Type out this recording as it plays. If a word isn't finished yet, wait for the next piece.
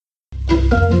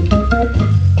Hello,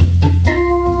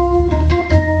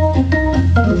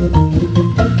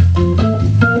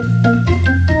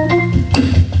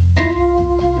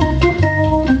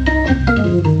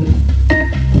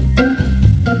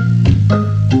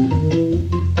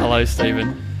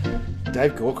 Stephen.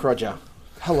 Dave Gorkroger.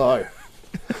 Hello.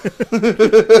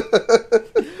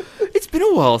 It's been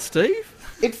a while, Steve.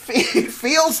 It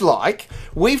feels like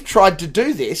we've tried to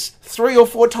do this 3 or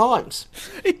 4 times.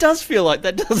 It does feel like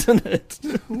that, doesn't it?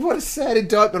 What a sad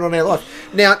indictment on our life.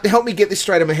 Now, help me get this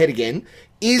straight in my head again.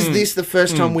 Is this the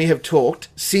first time we have talked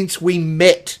since we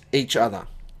met each other?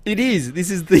 It is.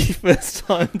 This is the first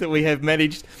time that we have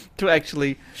managed to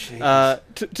actually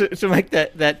to make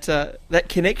that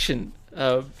connection,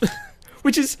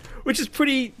 which is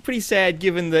pretty sad,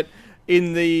 given that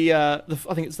in the I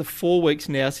think it's the 4 weeks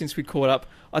now since we caught up.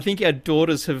 I think our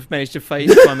daughters have managed to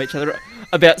FaceTime each other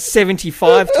about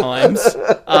 75 times.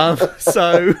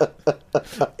 So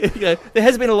there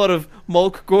has been a lot of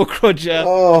Molk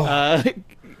Gorkroger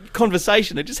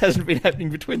conversation. It just hasn't been happening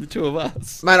between the two of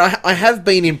us. Mate, I have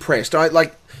been impressed.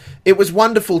 It was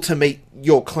wonderful to meet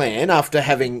your clan after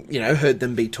having, heard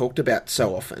them be talked about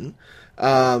so often.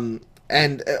 And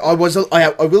I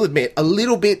will admit, a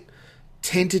little bit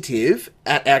tentative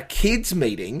at our kids'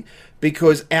 meeting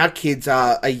because our kids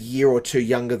are a year or 2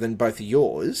 younger than both of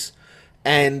yours.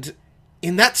 And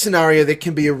in that scenario, there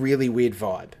can be a really weird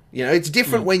vibe. It's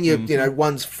different when you're,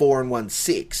 one's 4 and one's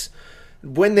 6.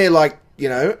 When they're like,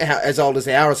 as old as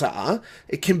ours are,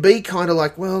 it can be kind of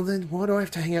like, well, then why do I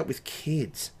have to hang out with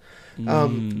kids?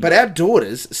 But our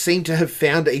daughters seem to have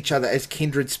found each other as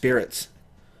kindred spirits.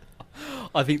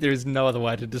 I think there is no other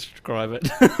way to describe it.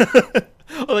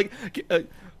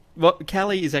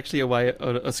 Callie is actually away at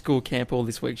a school camp all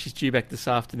this week. She's due back this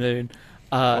afternoon.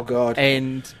 Oh, God.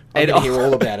 And I'm going to hear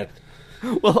all about it.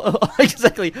 Well,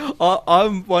 exactly.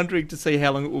 I'm wondering to see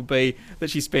how long it will be that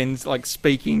she spends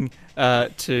speaking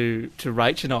to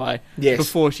Rach and I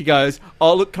before she goes,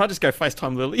 oh, look, can I just go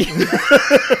FaceTime Lily?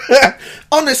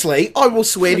 Honestly, I will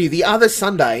swear to you, the other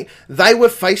Sunday, they were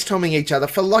FaceTiming each other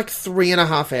for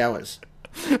 3.5 hours.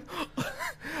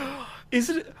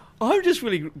 I'm just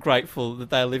really grateful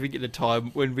that they're living in a time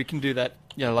when we can do that,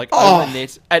 over the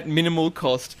net at minimal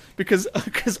cost. Because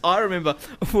I remember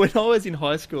when I was in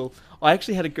high school, I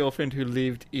actually had a girlfriend who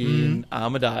lived in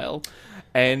Armidale.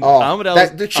 And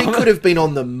Armidale... She could have been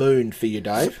on the moon for you,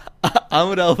 Dave.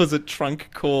 Armidale was a trunk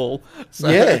call. So,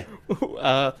 yeah.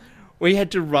 We had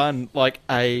to run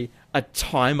a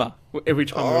timer every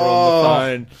time we were on the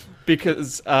phone.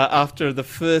 Because after the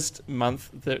first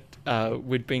month that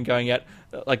we'd been going out,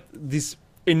 this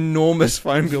enormous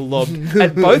phone bill lobbed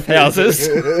at both houses.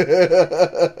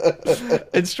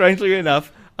 And strangely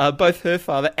enough, both her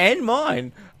father and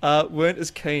mine weren't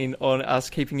as keen on us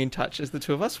keeping in touch as the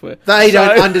two of us were. They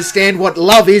don't understand what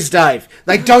love is, Dave.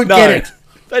 They don't get it.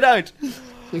 They don't.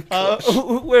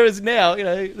 Whereas now,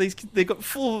 they've got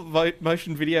full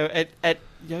motion video at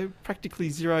practically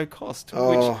zero cost,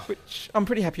 which I'm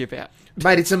pretty happy about.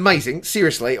 Mate, it's amazing.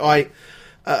 Seriously, I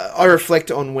reflect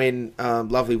on when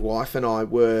lovely wife and I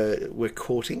were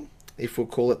courting, if we'll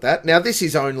call it that. Now, this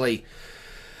is only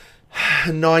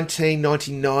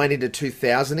 1999 into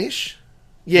 2000-ish.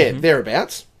 Yeah,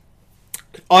 thereabouts.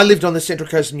 I lived on the Central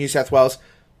Coast of New South Wales.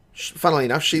 Funnily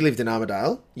enough, she lived in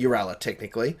Armidale, Uralla,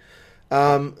 technically.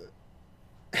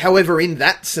 However, in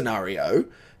that scenario,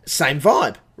 same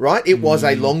vibe, right? It was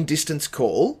a long-distance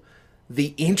call.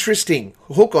 The interesting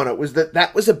hook on it was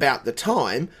that was about the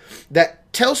time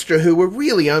that Telstra, who were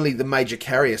really only the major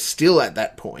carrier still at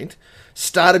that point,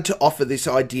 started to offer this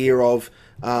idea of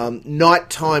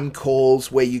nighttime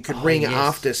calls where you could ring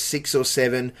after 6 or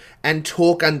 7 and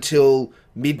talk until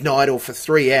midnight or for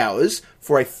 3 hours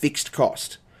for a fixed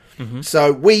cost.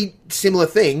 So similar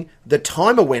thing, the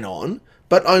timer went on,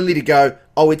 but only to go,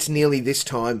 it's nearly this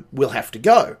time, we'll have to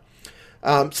go.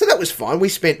 So that was fine. We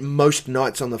spent most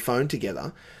nights on the phone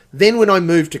together. Then when I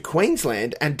moved to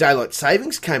Queensland and daylight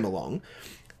savings came along,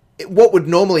 what would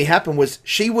normally happen was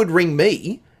she would ring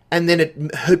me, and then at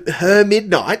her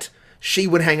midnight, she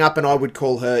would hang up and I would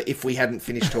call her if we hadn't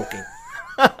finished talking.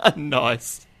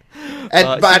 Nice.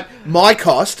 But my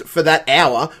cost for that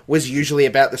hour was usually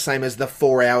about the same as the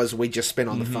 4 hours we just spent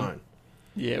on the phone.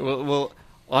 Yeah, well,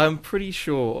 I'm pretty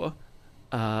sure...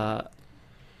 I'm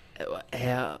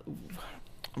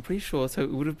pretty sure, so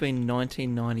it would have been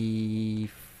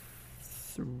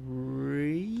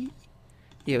 1993?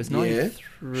 Yeah, it was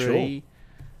 93. Sure.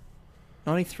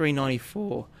 93,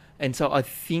 94. And so I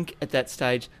think at that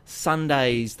stage,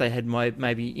 Sundays, they had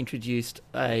maybe introduced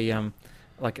a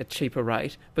like a cheaper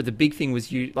rate, but the big thing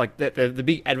was you like the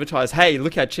big advertise. Hey,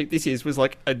 look how cheap this is. Was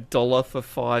like $1 for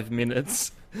 5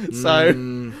 minutes. So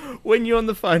when you're on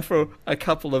the phone for a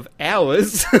couple of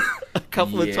hours, a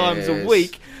couple of times a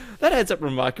week, that adds up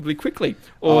remarkably quickly.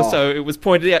 Or so it was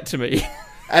pointed out to me.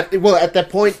 At that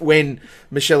point when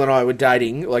Michelle and I were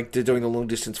dating, like doing the long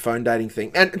distance phone dating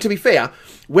thing, and to be fair,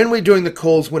 when we were doing the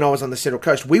calls when I was on the Central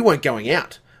Coast, we weren't going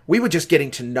out. We were just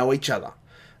getting to know each other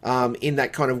in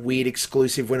that kind of weird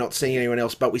exclusive, we're not seeing anyone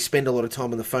else, but we spend a lot of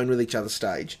time on the phone with each other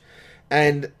stage.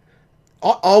 And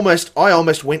I almost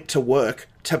went to work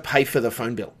to pay for the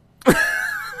phone bill.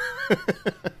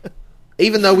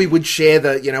 Even though we would share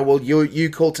the, you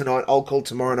call tonight, I'll call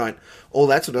tomorrow night, all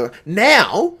that sort of...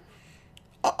 Now,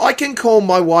 I can call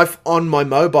my wife on my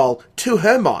mobile to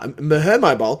her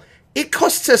mobile. It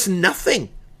costs us nothing.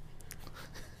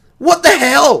 What the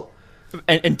hell?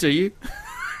 And do you?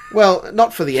 Well,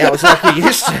 not for the hours like we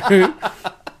used to.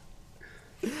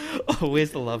 Oh,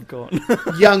 where's the love gone?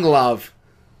 Young love.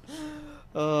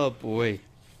 Oh, boy.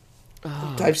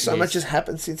 Oh, Dave, so much has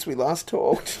happened since we last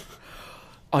talked.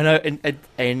 I know,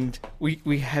 and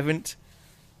we haven't...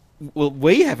 Well,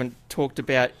 we haven't talked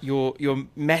about your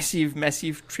massive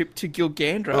trip to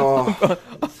Gilgandra. Oh.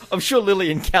 I'm sure Lily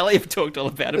and Callie have talked all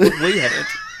about it, but we haven't.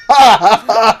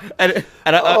 and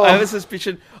I have a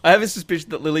suspicion.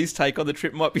 That Lily's take on the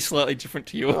trip might be slightly different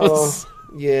to yours. Oh,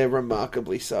 yeah,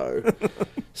 remarkably so.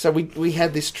 So we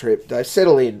had this trip, Dave.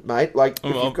 Settle in, mate. Like,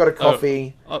 if you've got a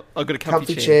coffee, I've got a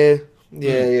comfy chair.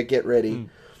 Yeah, get ready. Mm.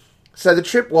 So the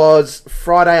trip was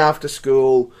Friday after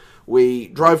school. We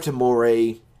drove to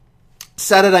Moree.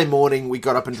 Saturday morning, we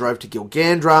got up and drove to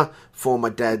Gilgandra for my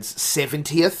dad's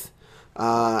 70th.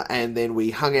 And then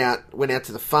we hung out, went out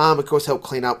to the farm, of course, helped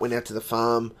clean up, went out to the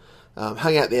farm,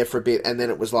 hung out there for a bit. And then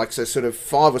it was like, so sort of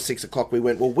 5 or 6 o'clock, we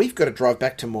went, well, we've got to drive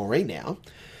back to Moree now.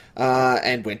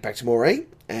 And went back to Moree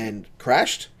and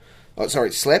crashed. Oh,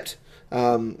 sorry, slept.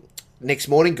 Next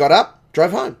morning, got up,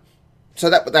 drove home. So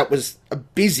that was a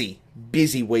busy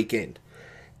weekend.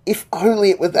 If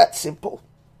only it were that simple.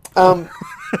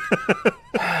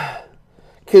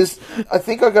 Because I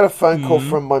think I got a phone call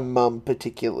from my mum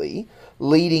particularly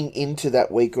leading into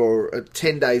that week or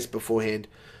 10 days beforehand.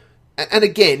 And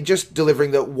again, just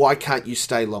delivering the, why can't you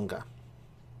stay longer?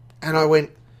 And I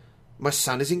went, my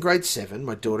son is in grade 7,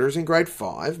 my daughter is in grade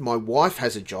 5, my wife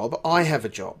has a job, I have a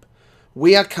job.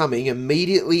 We are coming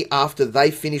immediately after they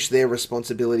finish their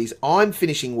responsibilities. I'm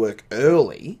finishing work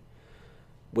early.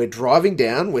 We're driving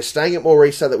down. We're staying at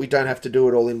Moree so that we don't have to do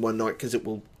it all in one night because it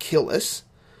will kill us.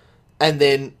 And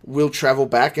then we'll travel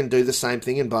back and do the same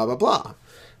thing and blah, blah, blah.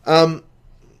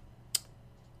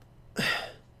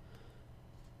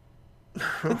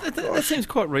 That seems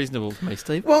quite reasonable to me,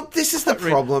 Steve. Well, this is the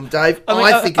problem, Dave.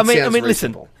 I think it sounds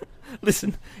reasonable.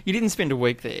 Listen, you didn't spend a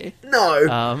week there.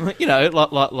 No.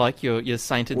 Like your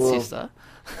sainted sister.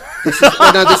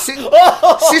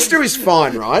 The sister is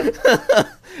fine, right?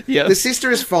 Yeah. The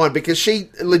sister is fine because she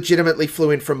legitimately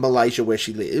flew in from Malaysia where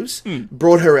she lives,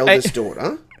 brought her eldest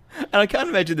daughter. And I can't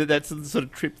imagine that that's the sort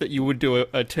of trip that you would do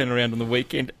a turnaround on the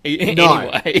weekend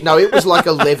anyway. No, it was like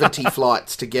 11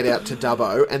 flights to get out to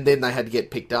Dubbo, and then they had to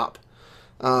get picked up.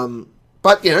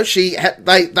 But,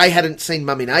 they hadn't seen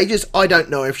Mum in ages. I don't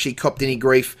know if she copped any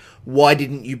grief. Why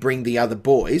didn't you bring the other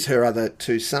boys, her other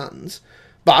 2 sons?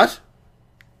 But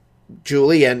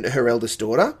Julie and her eldest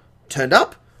daughter turned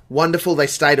up. Wonderful. They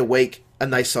stayed a week,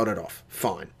 and they sodded off.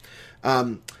 Fine.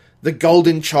 The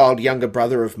golden child younger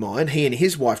brother of mine, he and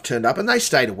his wife turned up, and they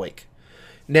stayed a week.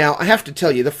 Now, I have to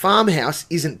tell you, the farmhouse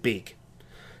isn't big.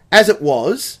 As it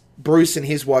was, Bruce and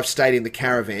his wife stayed in the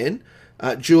caravan.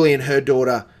 Julie and her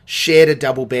daughter shared a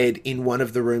double bed in one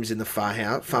of the rooms in the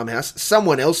farmhouse.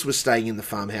 Someone else was staying in the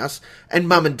farmhouse, and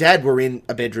Mum and Dad were in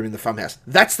a bedroom in the farmhouse.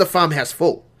 That's the farmhouse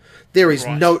full. There is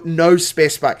no spare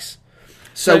space.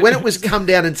 So when it was come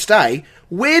down and stay,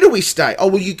 where do we stay? Oh,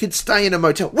 well, you could stay in a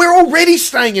motel. We're already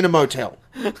staying in a motel.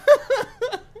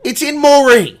 It's in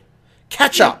Moree.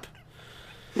 Catch up.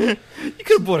 You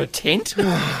could have bought a tent.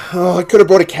 I could have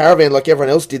brought a caravan like everyone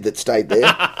else did that stayed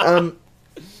there.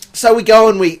 So we go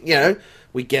and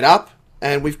we get up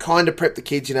and we've kind of prepped the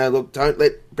kids, look, don't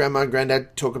let Grandma and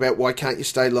Granddad talk about why can't you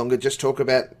stay longer. Just talk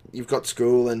about you've got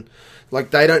school and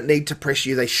they don't need to pressure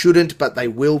you. They shouldn't, but they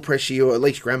will pressure you, or at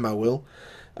least Grandma will.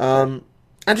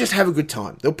 And just have a good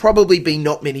time. There'll probably be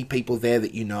not many people there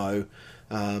that you know,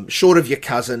 short of your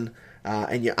cousin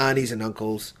and your aunties and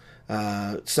uncles.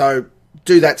 So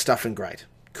do that stuff and great.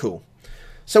 Cool.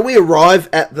 So we arrive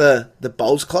at the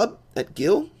Bowls Club at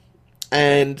Gil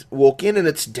and walk in and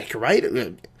it's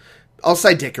decorated. I'll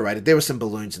say decorated. There were some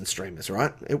balloons and streamers,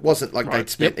 right? It wasn't like they'd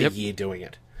spent a year doing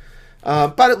it.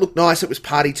 But it looked nice. It was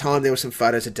party time. There were some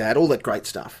photos of Dad, all that great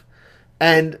stuff.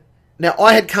 And now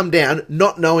I had come down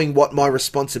not knowing what my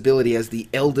responsibility as the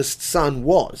eldest son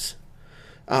was.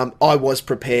 I was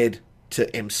prepared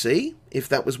to MC if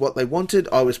that was what they wanted.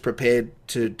 I was prepared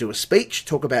to do a speech,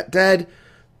 talk about Dad,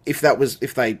 if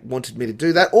they wanted me to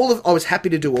do that. I was happy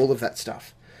to do all of that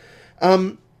stuff.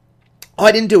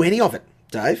 I didn't do any of it,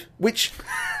 Dave, which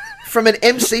from an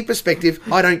MC perspective,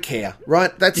 I don't care,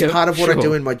 right? That's part of what I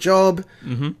do in my job.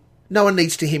 Mm-hmm. No one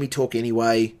needs to hear me talk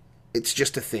anyway. It's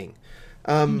just a thing.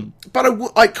 But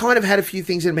I kind of had a few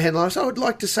things in my head, like, I would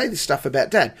like to say this stuff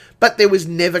about Dad. But there was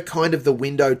never kind of the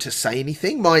window to say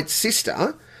anything. My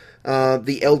sister,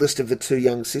 the eldest of the two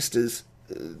young sisters,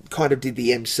 kind of did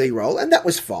the MC role, and that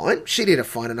was fine. She did a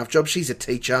fine enough job. She's a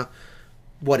teacher,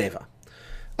 whatever.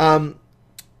 And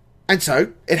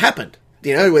so it happened,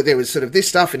 where there was sort of this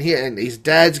stuff in here, and his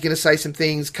dad's going to say some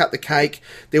things, cut the cake.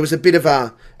 There was a bit of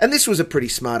and this was a pretty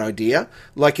smart idea,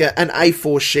 like an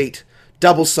A4 sheet,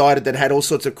 double-sided, that had all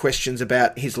sorts of questions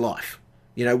about his life.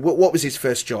 What was his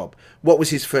first job? What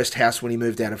was his first house when he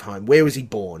moved out of home? Where was he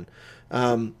born?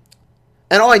 And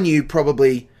I knew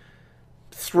probably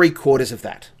 3/4 of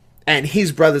that. And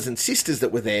his brothers and sisters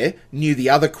that were there knew the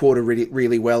other quarter really,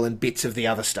 really well, and bits of the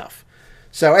other stuff.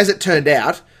 So as it turned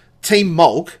out, Team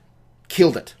Mulk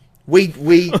killed it. We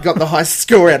got the highest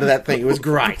score out of that thing. It was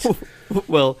great.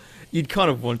 Well, you'd kind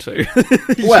of want to.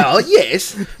 Well,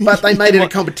 yes, but they made it a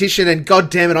competition, and God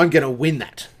damn it, I'm going to win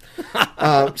that.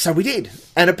 So we did.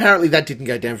 And apparently that didn't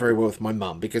go down very well with my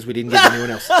mum, because we didn't give anyone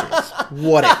else a chance.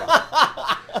 Whatever.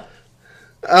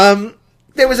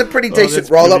 There was a pretty decent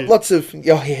roll-up. Lots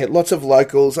of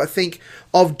locals. I think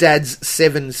of Dad's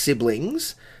 7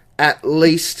 siblings, at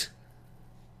least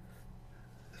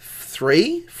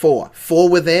 4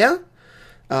 were there.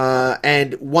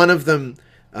 And one of them,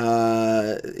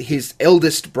 his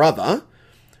eldest brother,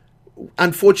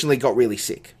 unfortunately got really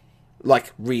sick.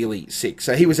 Like, really sick.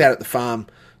 So he was out at the farm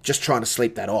just trying to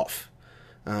sleep that off.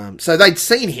 So they'd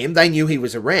seen him. They knew he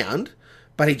was around,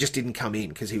 but he just didn't come in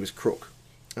because he was crook.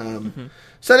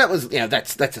 So that was,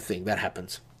 that's a thing. That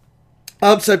happens.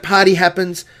 So party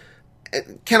happens.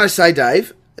 Can I say,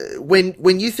 Dave,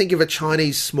 when you think of a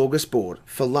Chinese smorgasbord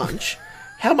for lunch,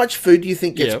 how much food do you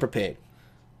think gets prepared?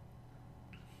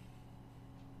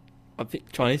 I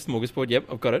think Chinese smorgasbord, yep,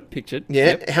 I've got it pictured. Yeah,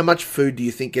 yep. How much food do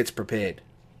you think gets prepared?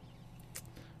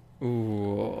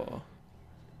 Ooh.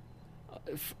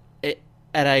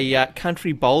 At a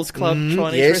Country Bowls Club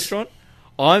Chinese restaurant,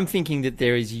 I'm thinking that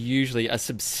there is usually a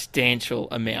substantial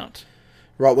amount.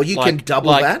 Right, well, you can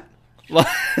double that.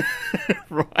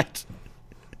 Right.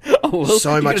 Oh, well,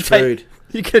 so much food.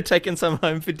 You could have taken some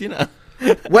home for dinner.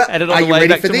 Well, are you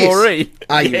ready for this?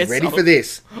 Are you ready for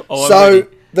this? So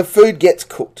the food gets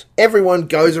cooked. Everyone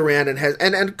goes around and has...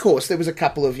 And of course, there was a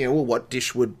couple of, what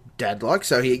dish would Dad like?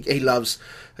 So he loves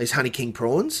his Honey King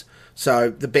prawns. So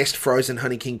the best frozen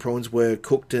Honey King prawns were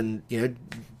cooked and,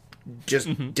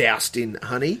 just doused in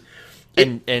honey.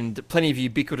 And plenty of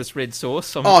ubiquitous red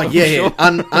sauce. I'm sure.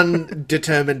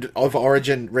 Undetermined of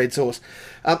origin red sauce.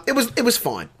 It was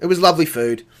fine. It was lovely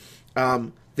food.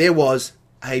 There was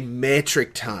a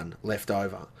metric ton left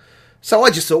over. So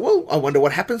I just thought, well, I wonder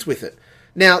what happens with it.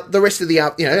 Now, the rest of the,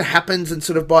 it happens, and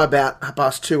sort of by about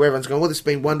 2:30, everyone's going, well, this has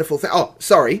been wonderful. Oh,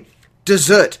 sorry.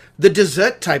 Dessert. The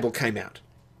dessert table came out.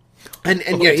 And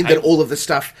in that all of the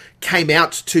stuff came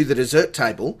out to the dessert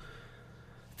table.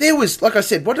 There was, like I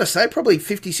said, what did I say? Probably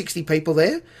 50, 60 people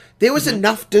there. There was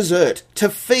enough dessert to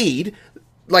feed,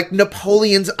 like,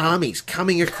 Napoleon's armies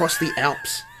coming across the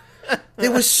Alps.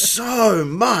 There was so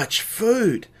much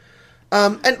food.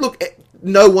 And look,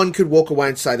 no one could walk away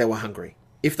and say they were hungry.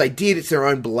 If they did, it's their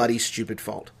own bloody stupid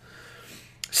fault.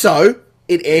 So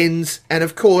it ends, and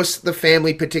of course, the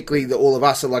family, particularly all of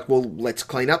us, are like, well, let's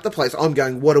clean up the place. I'm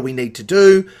going, what do we need to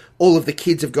do? All of the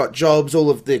kids have got jobs.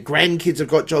 All of the grandkids have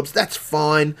got jobs. That's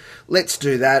fine. Let's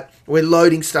do that. We're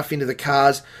loading stuff into the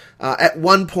cars. At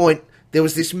one point, there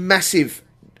was this massive,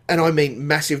 and I mean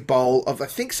massive bowl of, I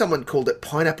think someone called it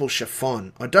pineapple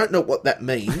chiffon. I don't know what that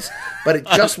means, but it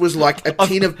just was like a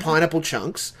tin of pineapple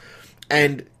chunks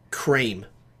and cream.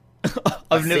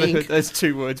 I've never heard those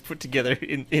two words put together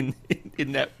in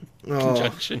that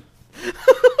conjunction.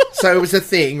 So it was a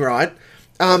thing, right?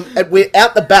 And we're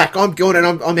out the back. I'm going, and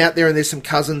I'm out there, and there's some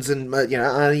cousins and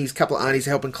aunties, a couple of aunties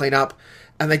helping clean up,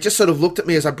 and they just sort of looked at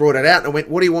me as I brought it out, and I went,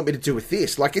 "What do you want me to do with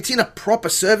this? Like, it's in a proper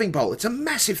serving bowl. It's a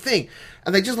massive thing."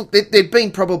 And they just looked. There'd been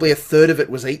probably a third of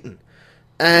it was eaten,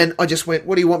 and I just went,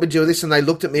 "What do you want me to do with this?" And they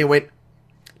looked at me and went,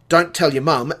 "Don't tell your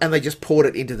mum," and they just poured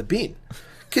it into the bin.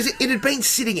 Because it had been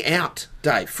sitting out,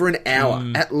 Dave, for an hour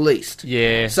at least.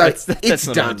 Yeah. So that's it's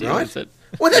not done, ideal, right? is it?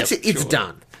 Well, that's Yep, it. It's sure.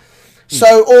 done.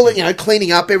 So all the,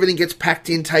 cleaning up, everything gets packed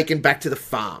in, taken back to the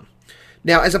farm.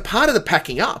 Now, as a part of the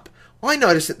packing up, I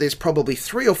noticed that there's probably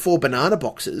 3 or 4 banana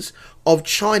boxes of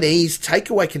Chinese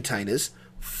takeaway containers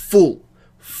full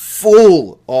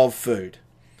of food.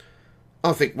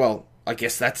 I think, well, I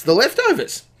guess that's the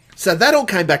leftovers. So that all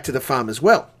came back to the farm as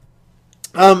well.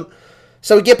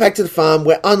 So we get back to the farm,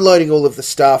 we're unloading all of the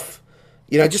stuff,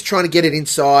 just trying to get it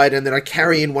inside, and then I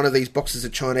carry in one of these boxes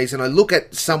of Chinese, and I look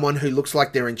at someone who looks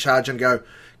like they're in charge and go,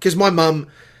 because my mum,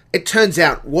 it turns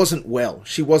out, wasn't well.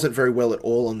 She wasn't very well at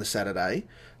all on the Saturday.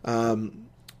 So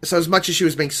as much as she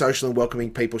was being social and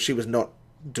welcoming people, she was not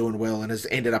doing well and has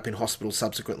ended up in hospital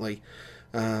subsequently.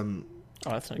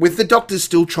 With the doctors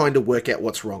still trying to work out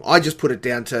what's wrong. I just put it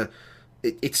down to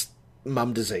it's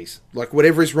mum disease. Like,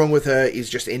 whatever is wrong with her is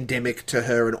just endemic to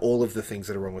her and all of the things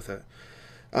that are wrong with her.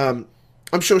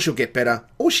 I'm sure she'll get better,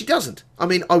 or she doesn't. I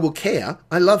mean, I will care.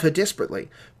 I love her desperately.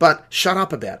 But shut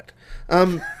up about it.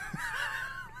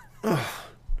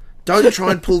 Don't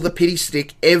try and pull the pity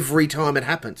stick every time it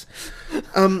happens.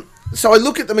 So I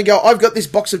look at them and go, I've got this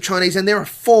box of Chinese, and there are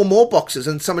 4 more boxes,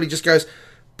 and somebody just goes,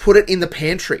 put it in the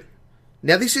pantry.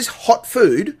 Now, this is hot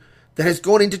food that has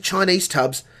gone into Chinese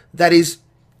tubs that is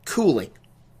cooling.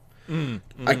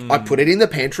 I put it in the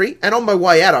pantry, and on my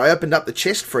way out, I opened up the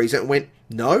chest freezer and went,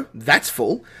 no, that's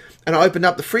full. And I opened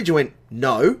up the fridge and went,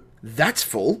 no, that's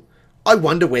full. I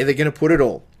wonder where they're going to put it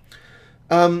all.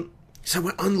 So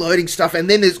we're unloading stuff, and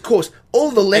then there's, of course,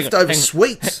 all the leftover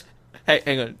sweets.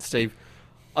 Hang on, Steve.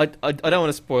 I don't want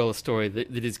to spoil a story that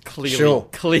is clearly, Sure.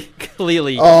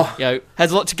 clearly,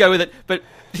 has a lot to go with it. But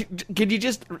can you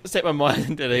just set my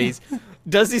mind at ease?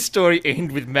 Does this story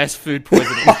end with mass food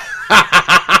poisoning?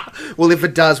 Well, if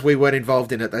it does, we weren't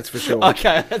involved in it, that's for sure.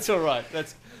 Okay, that's all right.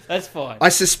 That's fine. I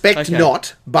suspect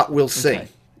not, but we'll see.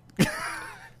 Okay.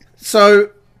 So,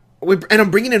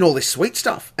 I'm bringing in all this sweet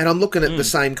stuff, and I'm looking at the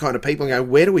same kind of people and going,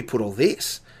 where do we put all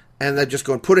this? And they've just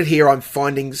gone, put it here, I'm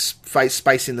finding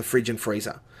space in the fridge and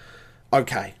freezer.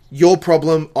 Okay, your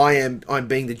problem, I'm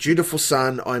being the dutiful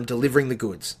son, I'm delivering the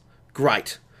goods.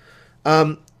 Great.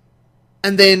 And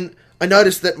then I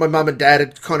noticed that my mum and dad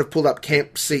had kind of pulled up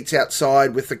camp seats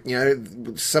outside with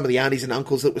some of the aunties and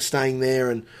uncles that were staying there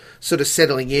and sort of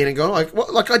settling in and going,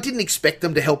 I didn't expect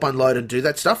them to help unload and do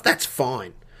that stuff. That's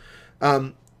fine.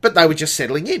 But they were just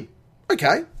settling in.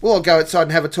 Okay, well, I'll go outside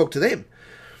and have a talk to them.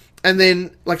 And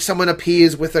then, someone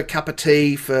appears with a cup of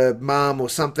tea for mum or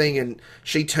something, and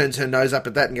she turns her nose up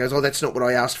at that and goes, oh, that's not what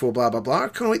I asked for, blah, blah, blah.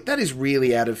 That's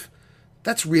really out of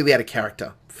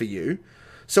character for you.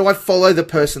 So I follow the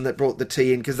person that brought the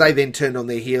tea in, because they then turned on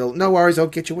their heel. No worries, I'll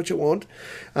get you what you want.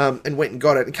 And went and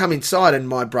got it. And come inside, and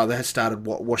my brother has started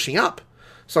washing up.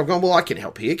 So I've gone, well, I can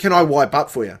help here. Can I wipe up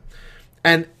for you?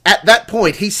 And at that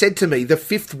point, he said to me the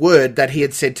 5th word that he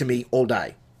had said to me all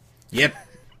day. Yep.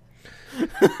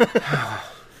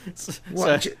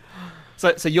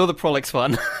 So you're the prolix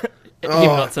one. Him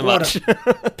not so much.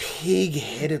 What a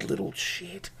pig-headed little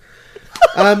shit.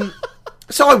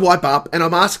 So I wipe up, and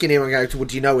I'm asking him, I go, well,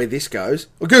 do you know where this goes?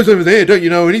 It goes over there, don't you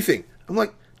know anything? I'm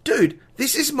like, dude,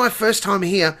 this is my first time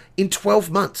here in 12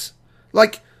 months.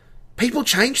 People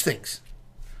change things.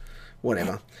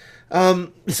 Whatever.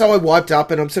 So I wiped up,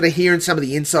 and I'm sort of hearing some of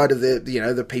the inside of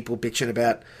the people bitching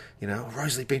about,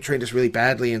 Rosalie's been treated us really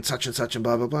badly and such and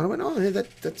blah, blah, blah. And I went, oh, yeah,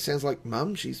 that sounds like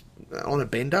mum. She's on a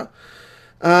bender.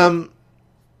 And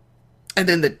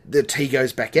then the tea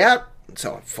goes back out.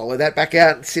 So I follow that back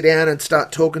out and sit down and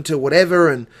start talking to whatever.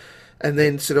 And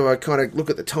then sort of I kind of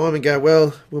look at the time and go,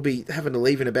 well, we'll be having to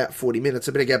leave in about 40 minutes.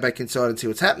 I better go back inside and see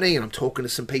what's happening. And I'm talking to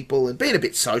some people and being a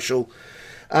bit social.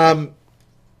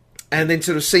 And then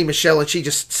sort of see Michelle, and she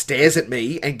just stares at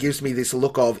me and gives me this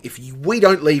look of, we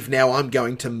don't leave now, I'm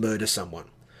going to murder someone.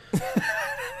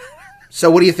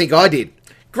 So what do you think I did?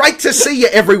 Great to see you,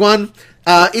 everyone.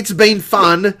 It's been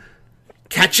fun.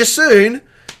 Catch you soon.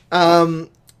 And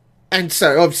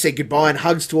so I've said goodbye and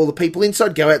hugs to all the people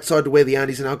inside, go outside to where the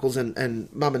aunties and uncles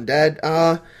and mum and dad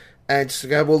are, and so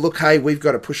go, well, look, hey, we've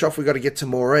got to push off, we've got to get to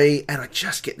Moree, and I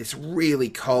just get this really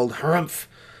cold harumph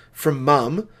from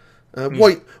mum.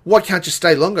 Why can't you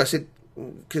stay longer? I said,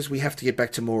 because we have to get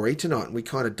back to Moree tonight, and we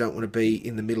kind of don't want to be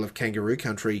in the middle of kangaroo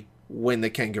country when the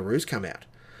kangaroos come out.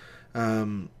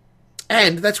 And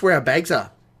that's where our bags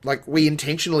are. We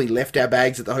intentionally left our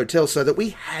bags at the hotel so that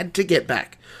we had to get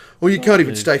back. Well, you can't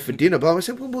even stay for dinner. But I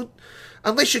said, well,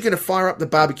 unless you're going to fire up the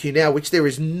barbecue now, which there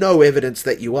is no evidence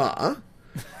that you are,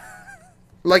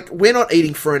 we're not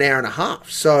eating for an hour and a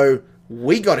half, so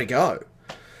we got to go.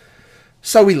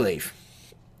 So we leave.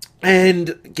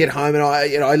 And get home, and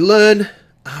I learn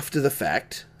after the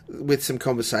fact with some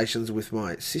conversations with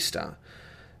my sister.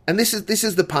 And this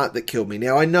is the part that killed me.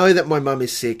 Now, I know that my mum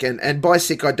is sick, and by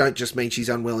sick I don't just mean she's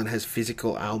unwell and has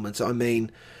physical ailments. I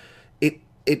mean it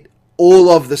all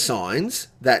of the signs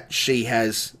that she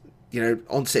has,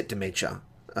 onset dementia.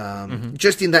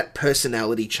 Just in that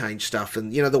personality change stuff,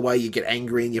 and the way you get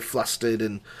angry and you're flustered,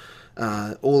 and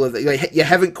all of that. You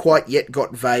haven't quite yet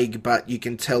got vague, but you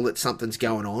can tell that something's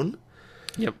going on.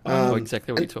 Yep, I know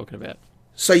exactly what you're talking about.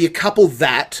 So you couple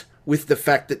that with the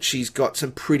fact that she's got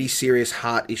some pretty serious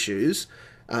heart issues.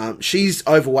 She's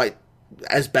overweight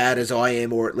as bad as I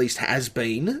am, or at least has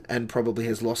been, and probably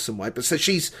has lost some weight. But so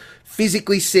she's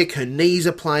physically sick. Her knees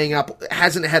are playing up.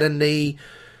 Hasn't had a knee.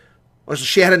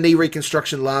 She had a knee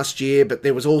reconstruction last year, but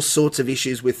there was all sorts of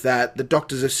issues with that. The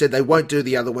doctors have said they won't do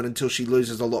the other one until she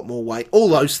loses a lot more weight. All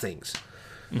those things.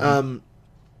 Mm-hmm.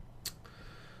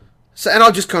 And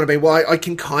I've just kind of been, I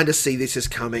can kind of see this as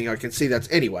coming. I can see that.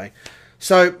 Anyway,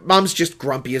 so Mum's just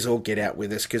grumpy as all get out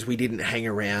with us because we didn't hang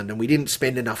around and we didn't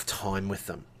spend enough time with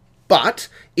them. But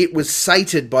it was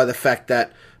sated by the fact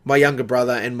that my younger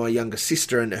brother and my younger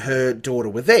sister and her daughter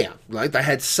were there. Like, they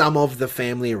had some of the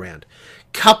family around.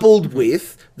 Coupled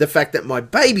with the fact that my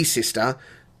baby sister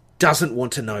doesn't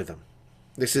want to know them.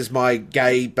 This is my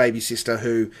gay baby sister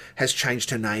who has changed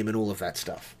her name and all of that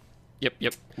stuff.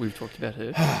 Yep. We've talked about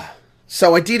her.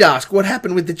 So I did ask, what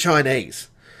happened with the Chinese?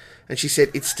 And she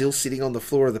said, it's still sitting on the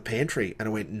floor of the pantry. And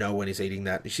I went, no one is eating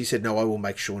that. And she said, no, I will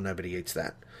make sure nobody eats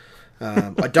that.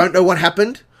 I don't know what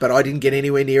happened, but I didn't get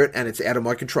anywhere near it, and it's out of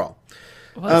my control.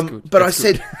 Well, that's good. But That's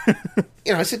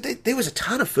I said, there was a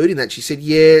ton of food in that. She said,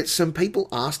 yeah, some people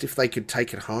asked if they could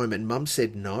take it home, and Mum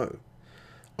said no.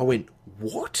 I went,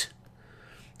 what?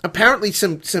 Apparently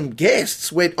some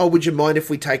guests went, oh, would you mind if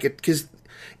we take it? Because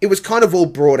it was kind of all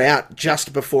brought out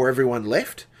just before everyone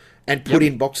left and put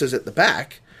in boxes at the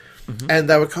back. Mm-hmm. And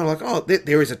they were kind of like, oh,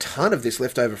 there is a ton of this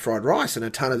leftover fried rice and a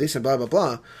ton of this and blah, blah,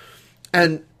 blah.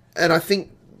 And I think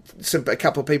a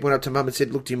couple of people went up to Mum and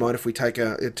said, look, do you mind if we take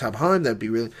a tub home? That'd be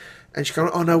really... And she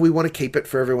goes, oh, no, we want to keep it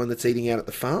for everyone that's eating out at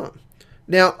the farm.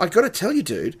 Now, I got to tell you,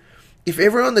 dude, if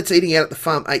everyone that's eating out at the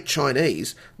farm ate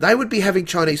Chinese, they would be having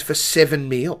Chinese for 7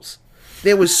 meals.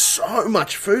 There was so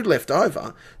much food left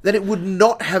over that it would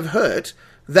not have hurt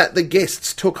that the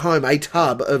guests took home a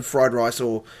tub of fried rice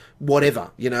or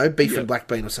whatever, beef and black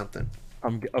bean or something.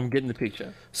 I'm getting the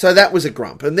picture. So that was a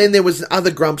grump. And then there was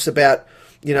other grumps about,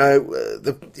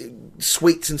 the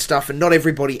sweets and stuff, and not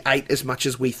everybody ate as much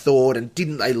as we thought, and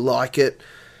didn't they like it,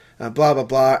 blah, blah,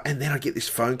 blah. And then I get this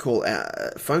phone call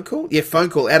out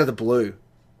of the blue.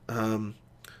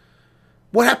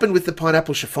 What happened with the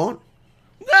pineapple chiffon?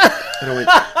 And I went,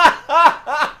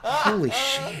 holy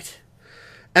shit.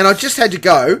 And I just had to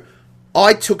go,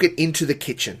 I took it into the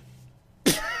kitchen.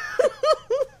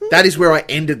 That is where I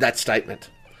ended that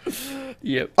statement.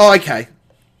 Yep. Oh, okay.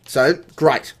 So,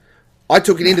 great. I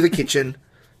took it into the kitchen.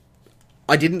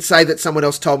 I didn't say that someone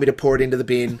else told me to pour it into the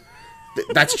bin.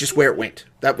 That's just where it went.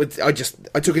 I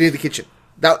took it into the kitchen.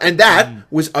 That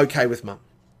was okay with Mum.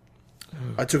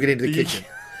 I took it into the kitchen.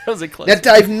 That was a close. Now,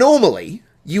 Dave, normally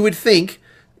you would think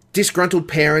disgruntled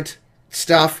parent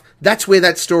stuff, that's where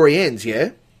that story ends,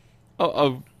 yeah? Oh,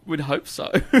 I would hope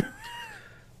so.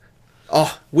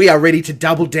 Oh, we are ready to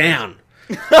double down,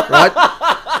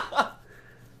 right?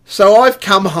 So I've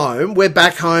come home. We're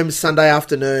back home Sunday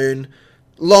afternoon.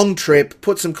 Long trip.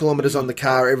 Put some kilometres on the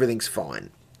car. Everything's fine.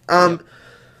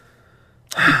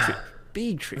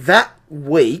 Big trip. That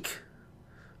week,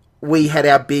 we had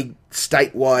our big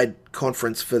statewide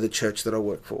conference for the church that I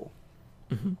work for.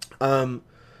 Mm-hmm.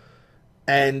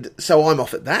 And so I'm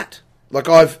off at that. Like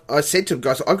I said to them,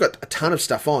 guys, I've got a ton of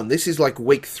stuff on. This is like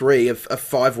week 3 of a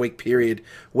 5-week period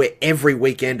where every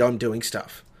weekend I'm doing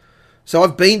stuff. So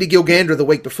I've been to Gilgandra the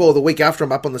week before. The week after,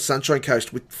 I'm up on the Sunshine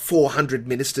Coast with 400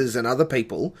 ministers and other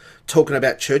people talking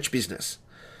about church business.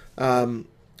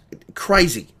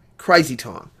 Crazy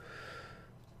time.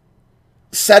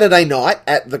 Saturday night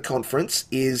at the conference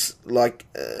is like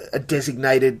a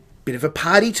designated bit of a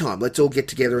party time. Let's all get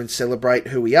together and celebrate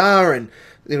who we are, and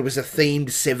it was a themed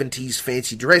 70s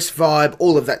fancy dress vibe,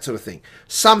 all of that sort of thing.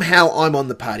 Somehow I'm on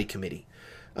the party committee.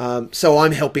 So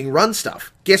I'm helping run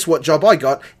stuff. Guess what job I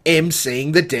got?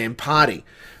 emceeing the damn party.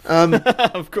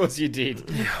 Of course you did.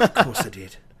 Yeah, of course I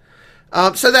did.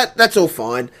 So that's all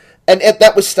fine. And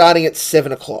that was starting at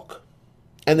 7 o'clock.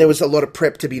 And there was a lot of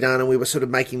prep to be done, and we were sort of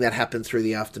making that happen through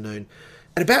the afternoon.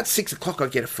 At about 6 o'clock, I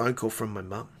get a phone call from my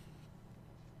mum.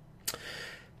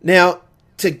 Now,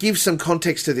 to give some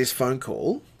context to this phone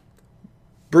call,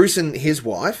 Bruce and his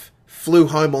wife flew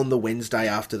home on the Wednesday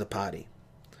after the party.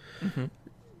 Mm-hmm.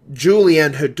 Julie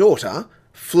and her daughter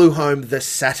flew home the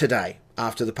Saturday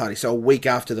after the party, so a week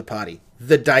after the party,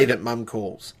 the day that Mum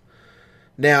calls.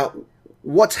 Now,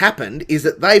 what's happened is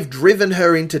that they've driven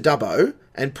her into Dubbo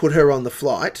and put her on the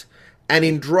flight, and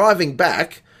in driving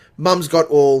back, Mum's got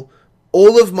all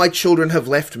of my children have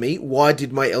left me. Why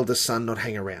did my eldest son not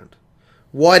hang around?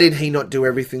 Why did he not do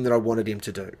everything that I wanted him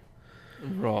to do?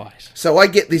 Right. So I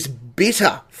get this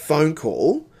bitter phone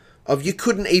call of, you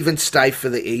couldn't even stay for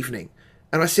the evening.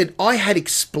 And I said, I had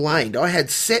explained, I had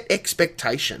set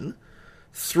expectation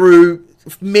through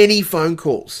many phone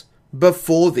calls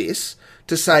before this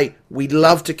to say, we'd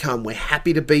love to come, we're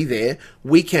happy to be there,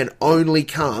 we can only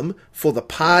come for the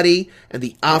party and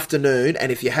the afternoon,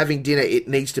 and if you're having dinner, it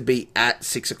needs to be at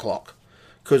 6 o'clock,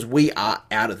 because we are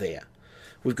out of there.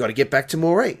 We've got to get back to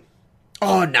Moree.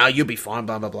 Oh, no, you'll be fine,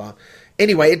 blah, blah, blah.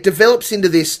 Anyway, it develops into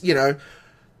this,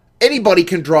 anybody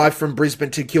can drive from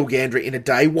Brisbane to Kilgandra in a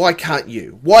day. Why can't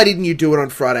you? Why didn't you do it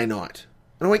on Friday night?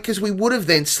 And I went, because we would have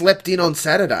then slept in on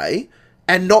Saturday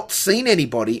and not seen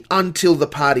anybody until the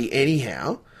party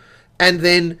anyhow, and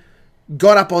then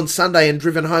got up on Sunday and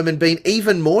driven home and been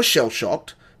even more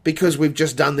shell-shocked because we've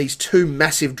just done these 2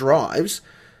 massive drives.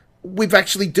 We've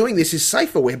actually doing this is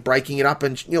safer. We're breaking it up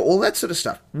and all that sort of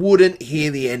stuff. Wouldn't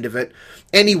hear the end of it.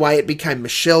 Anyway, it became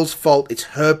Michelle's fault. It's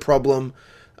her problem.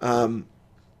 And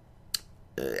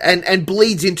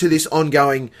bleeds into this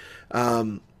ongoing,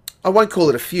 I won't call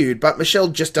it a feud, but Michelle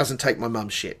just doesn't take my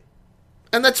mum's shit.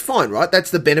 And that's fine, right? That's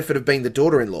the benefit of being the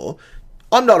daughter-in-law.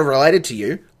 I'm not related to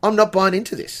you. I'm not buying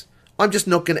into this. I'm just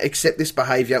not going to accept this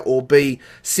behaviour or be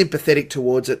sympathetic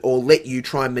towards it or let you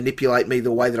try and manipulate me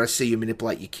the way that I see you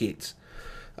manipulate your kids.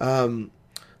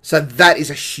 So that is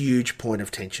a huge point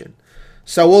of tension.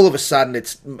 So all of a sudden,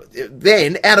 it's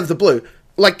then, out of the blue,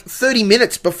 like 30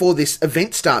 minutes before this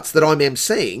event starts that I'm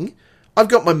emceeing, I've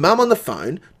got my mum on the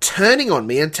phone turning on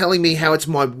me and telling me how it's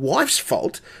my wife's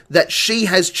fault that she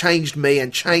has changed me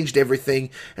and changed everything,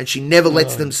 and she never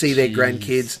lets them see their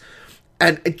grandkids.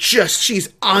 And it just, she's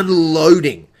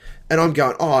unloading. And I'm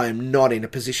going, I am not in a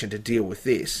position to deal with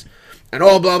this. And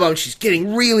blah, blah, and she's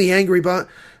getting really angry, but,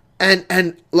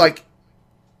 and like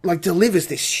delivers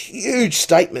this huge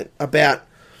statement about,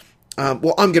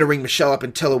 well, I'm going to ring Michelle up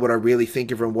and tell her what I really think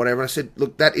of her and whatever. And I said,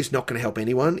 look, that is not going to help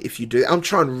anyone if you do. I'm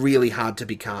trying really hard to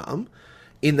be calm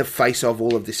in the face of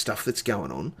all of this stuff that's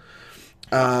going on.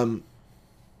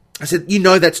 I said,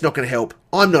 that's not going to help.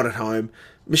 I'm not at home.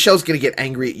 Michelle's going to get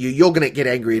angry at you. You're going to get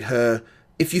angry at her.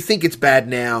 If you think it's bad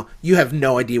now, you have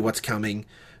no idea what's coming.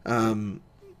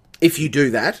 If you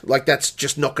do that, that's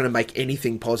just not going to make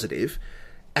anything positive.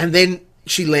 And then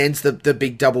she lands the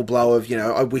big double blow of,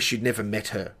 I wish you'd never met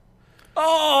her.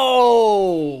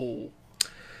 Oh!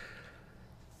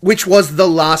 Which was the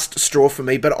last straw for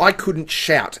me, but I couldn't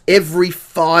shout. Every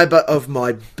fibre of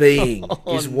my being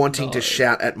is wanting to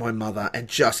shout at my mother and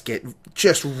just get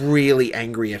really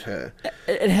angry at her.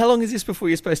 And how long is this before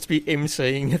you're supposed to be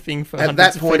emceeing a thing for At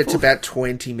that point, of people? it's about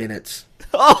 20 minutes.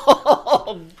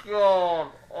 Oh, God.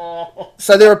 Oh.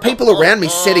 So there are people around me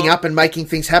setting up and making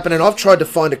things happen, and I've tried to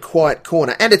find a quiet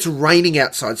corner, and it's raining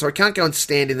outside, so I can't go and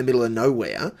stand in the middle of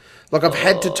nowhere. I've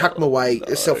had to tuck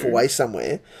myself away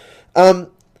somewhere.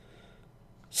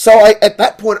 So at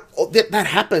that point, that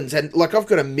happens, and I've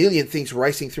got a million things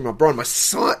racing through my brain. My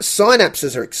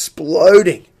synapses are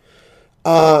exploding.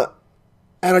 And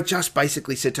I just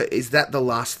basically said to her, is that the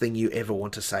last thing you ever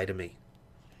want to say to me?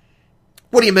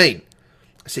 What do you mean?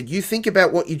 I said, you think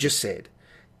about what you just said.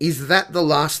 Is that the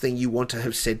last thing you want to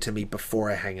have said to me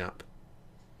before I hang up?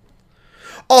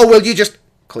 Oh, well, you just...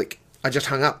 Click. I just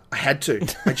hung up. I had to.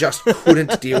 I just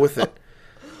couldn't deal with it.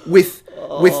 With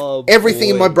everything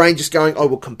in my brain just going, I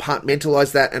will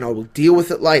compartmentalise that and I will deal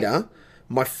with it later.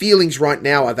 My feelings right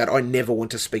now are that I never want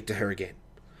to speak to her again.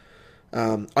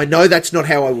 I know that's not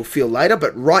how I will feel later,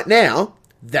 but right now,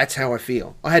 that's how I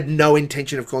feel. I had no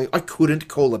intention of calling. I couldn't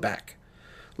call her back.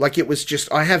 It was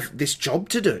just, I have this job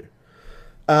to do.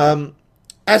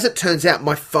 As it turns out,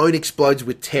 my phone explodes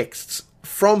with texts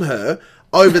from her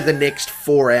over the next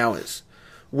 4 hours,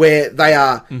 where they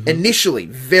are initially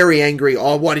very angry.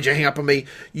 Oh, why did you hang up on me?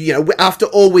 After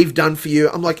all we've done for you.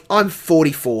 I'm like, I'm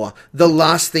 44. The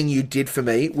last thing you did for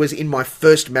me was in my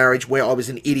first marriage where I was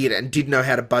an idiot and didn't know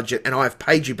how to budget, and I have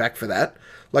paid you back for that.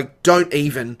 Don't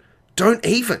even.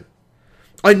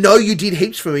 I know you did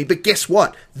heaps for me, but guess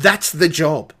what? That's the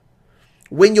job.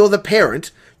 When you're the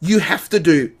parent, you have to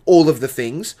do all of the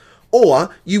things,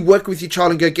 or you work with your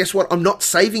child and go, guess what? I'm not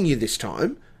saving you this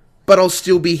time, but I'll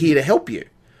still be here to help you.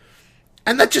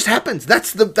 And that just happens.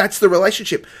 That's the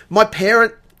relationship. My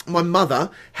parent my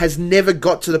mother has never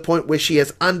got to the point where she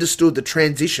has understood the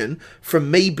transition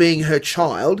from me being her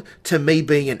child to me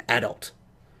being an adult.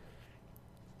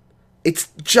 It's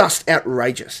just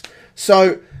outrageous.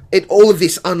 So, all of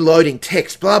this unloading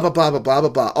text, blah, blah, blah, blah, blah, blah,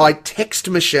 blah. I text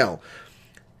Michelle,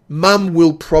 Mum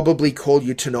will probably call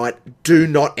you tonight. Do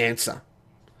not answer.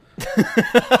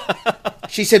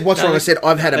 She said, what's wrong? I said,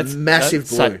 I've had a massive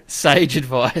blue. Sage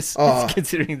advice,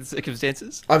 considering the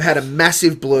circumstances. I've had a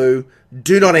massive blue.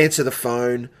 Do not answer the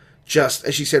phone. Just,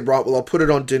 as she said, right, well, I'll put it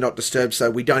on Do Not Disturb so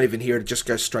we don't even hear it. It just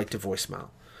goes straight to voicemail.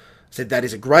 I said, that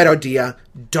is a great idea.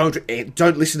 Don't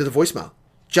listen to the voicemail.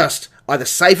 Just either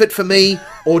save it for me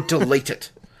or delete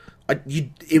it.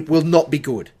 It will not be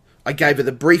good. I gave her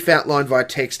the brief outline via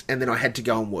text, and then I had to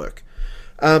go and work.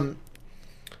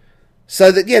 So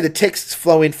that, the texts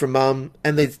flow in from Mum,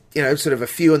 and there's, sort of a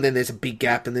few, and then there's a big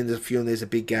gap, and then there's a few, and there's a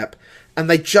big gap. And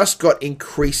they just got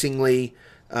increasingly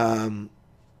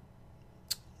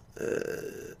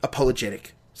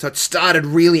apologetic. So it started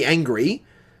really angry,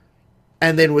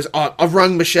 and then I've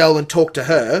rung Michelle and talked to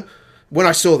her. When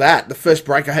I saw that, the first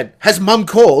break I had, has Mum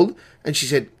called? And she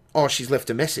said, she's left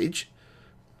a message.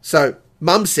 So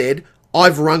Mum said,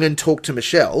 I've rung and talked to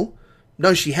Michelle.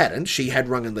 No, she hadn't. She had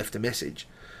rung and left a message.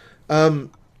 And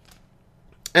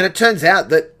it turns out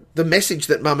that the message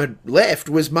that Mum had left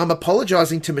was Mum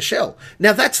apologising to Michelle.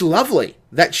 Now, that's lovely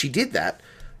that she did that.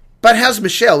 But how's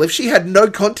Michelle? If she had no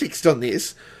context on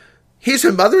this, here's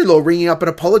her mother-in-law ringing up and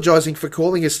apologising for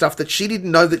calling her stuff that she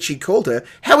didn't know that she called her.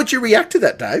 How would you react to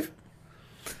that, Dave?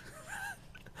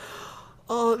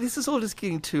 Oh, this is all just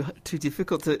getting too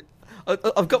difficult to...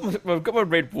 I've got my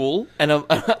red wool, and I'm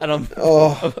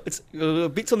it's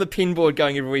bits on the pinboard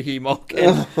going everywhere here, Mark,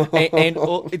 and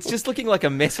it's just looking like a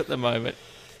mess at the moment.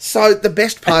 So the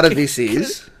best part of this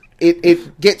is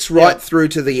it gets right through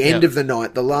to the end of the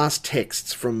night. The last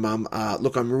texts from Mum are,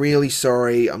 look, I'm really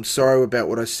sorry. I'm sorry about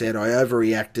what I said. I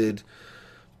overreacted.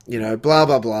 Blah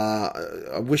blah blah.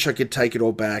 I wish I could take it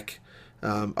all back.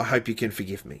 I hope you can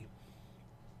forgive me.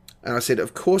 And I said,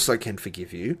 of course I can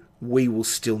forgive you. We will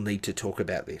still need to talk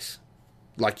about this.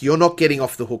 Like, you're not getting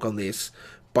off the hook on this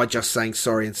by just saying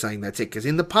sorry and saying that's it. Because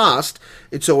in the past,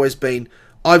 it's always been,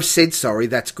 I've said sorry,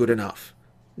 that's good enough.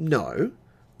 No,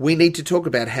 we need to talk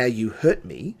about how you hurt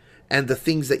me and the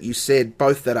things that you said,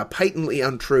 both that are patently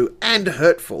untrue and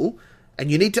hurtful, and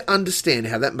you need to understand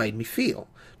how that made me feel.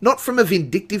 Not from a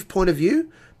vindictive point of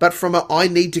view, but from I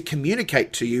need to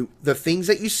communicate to you the things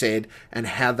that you said and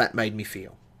how that made me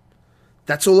feel.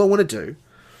 That's all I want to do.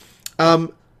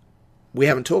 We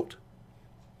haven't talked.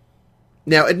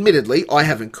 Now, admittedly, I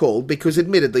haven't called because,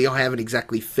 admittedly, I haven't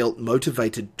exactly felt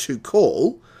motivated to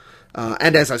call.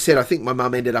 And as I said, I think my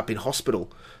mum ended up in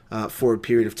hospital for a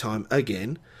period of time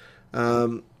again.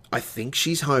 I think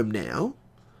she's home now.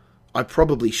 I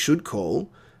probably should call.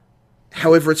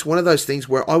 However, it's one of those things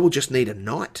where I will just need a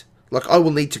night. Like, I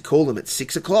will need to call them at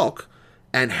 6 o'clock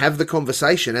and have the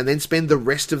conversation and then spend the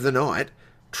rest of the night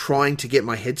trying to get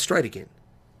my head straight again.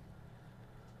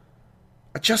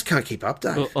 I just can't keep up,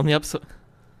 Dave. Well, on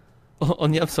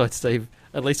the upside, Steve,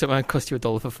 at least it won't cost you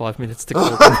 $1 for 5 minutes to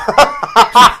call.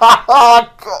 Oh,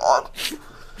 God.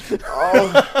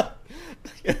 Oh.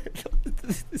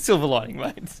 Silver lining,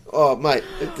 mate. Oh, mate,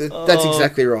 that's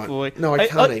exactly right. Boy. No, I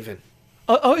can't even.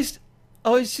 I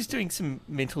was just doing some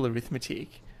mental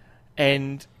arithmetic.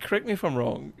 And correct me if I'm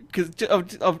wrong, because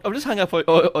I've just hung up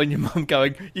on your mum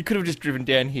going, you could have just driven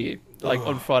down here,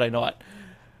 on Friday night.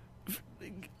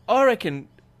 I reckon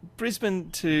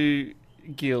Brisbane to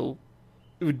Gill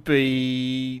would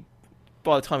be,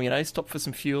 by the time, stop for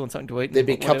some fuel and something to eat. There'd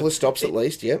be a couple of stops at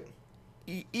least, yep.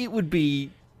 It would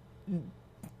be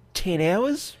 10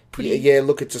 hours?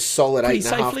 Look, it's a solid 8.5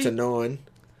 safely. to 9.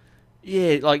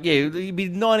 Yeah, it'd be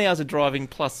 9 hours of driving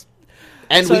plus...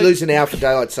 And we lose an hour for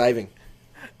daylight saving.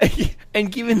 And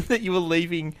given that you were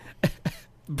leaving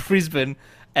Brisbane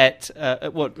at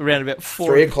around about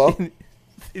 3 o'clock in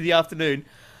the afternoon,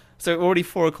 so already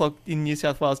 4 o'clock in New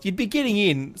South Wales, you'd be getting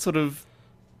in sort of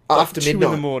after 2 midnight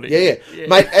in the morning. Yeah.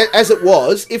 Mate, as it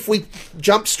was, if we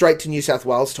jumped straight to New South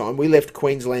Wales time, we left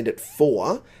Queensland at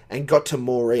 4 and got to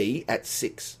Moree at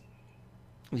 6.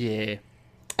 Yeah.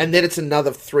 And then it's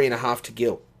another 3.5 to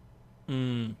Gill.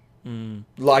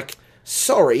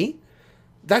 Sorry,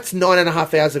 that's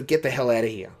 9.5 hours of get the hell out of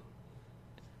here.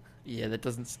 Yeah, that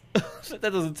doesn't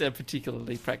sound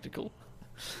particularly practical.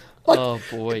 Like, oh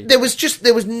boy. There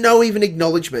was no even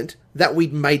acknowledgement that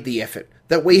we'd made the effort.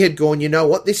 That we had gone, you know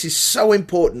what, this is so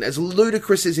important, as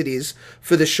ludicrous as it is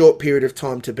for the short period of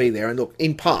time to be there. And look,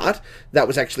 in part, that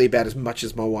was actually about as much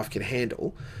as my wife could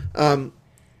handle.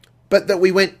 But that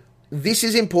we went, this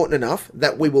is important enough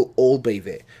that we will all be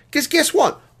there. Because guess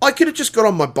what? I could have just got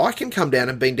on my bike and come down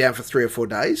and been down for 3 or 4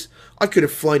 days. I could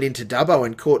have flown into Dubbo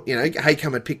and caught, hey,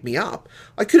 come and pick me up.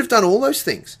 I could have done all those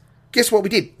things. Guess what we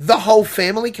did? The whole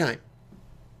family came.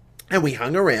 And we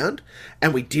hung around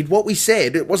and we did what we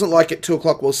said. It wasn't like at 2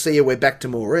 o'clock, we'll see you, we're back to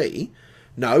Moree.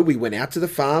 No, we went out to the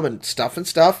farm and stuff.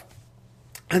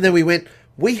 And then we went,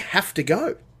 we have to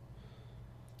go.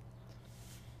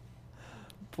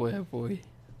 Boy, oh boy.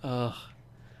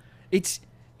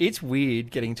 It's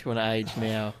weird getting to an age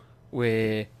now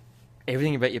where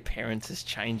everything about your parents is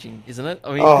changing, isn't it?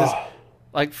 I mean, 'cause,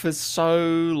 like, for so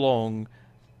long,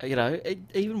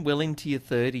 even well into your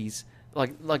 30s,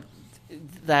 like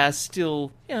they're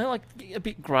still, like a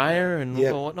bit grayer and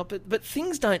whatnot, but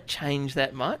things don't change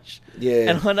that much.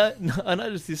 Yeah. And I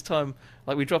noticed this time,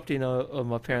 like, we dropped in on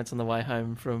my parents on the way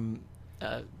home from,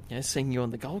 seeing you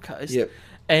on the Gold Coast. Yep.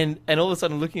 And all of a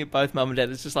sudden, looking at both mum and dad,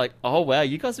 it's just like, oh wow,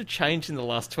 you guys have changed in the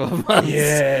last 12 months.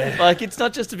 Yeah. Like, it's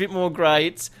not just a bit more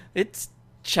grey; it's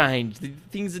changed.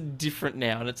 Things are different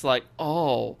now, and it's like,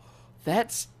 oh,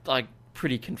 that's like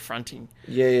pretty confronting.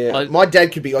 Yeah. Like, my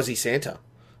dad could be Aussie Santa.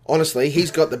 Honestly,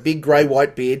 he's got the big grey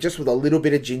white beard, just with a little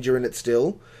bit of ginger in it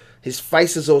still. His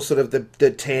face is all sort of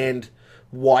the tanned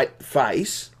white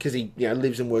face because he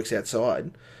lives and works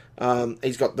outside.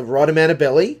 He's got the right amount of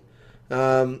belly.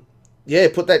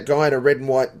 Put that guy in a red and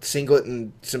white singlet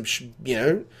and some,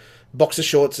 boxer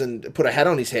shorts and put a hat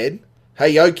on his head. Hey,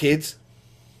 yo, kids.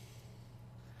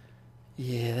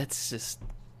 Yeah, that's just...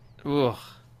 Ugh.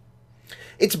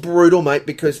 It's brutal, mate,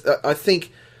 because I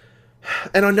think...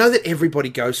 And I know that everybody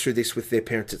goes through this with their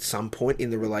parents at some point in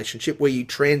the relationship where you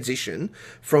transition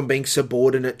from being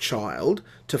subordinate child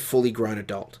to fully grown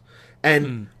adult.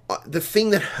 And the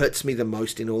thing that hurts me the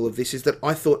most in all of this is that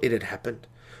I thought it had happened.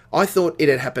 I thought it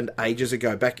had happened ages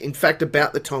ago, back, in fact,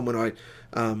 about the time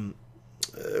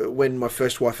when my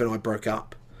first wife and I broke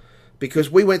up. Because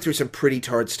we went through some pretty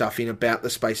torrid stuff in about the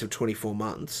space of 24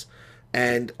 months.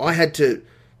 And I had to,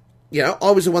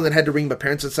 I was the one that had to ring my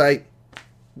parents and say,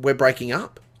 we're breaking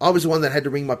up. I was the one that had to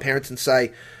ring my parents and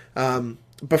say,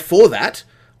 before that,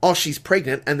 oh, she's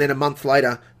pregnant. And then a month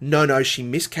later, no, she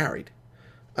miscarried.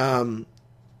 I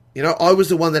was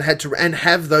the one that had to and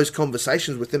have those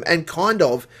conversations with them, and kind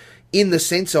of in the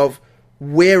sense of,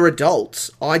 we're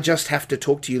adults. I just have to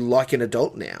talk to you like an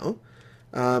adult now.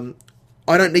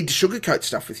 I don't need to sugarcoat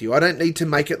stuff with you. I don't need to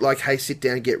make it like, hey, sit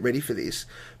down and get ready for this.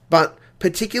 But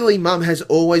particularly Mum has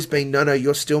always been, no,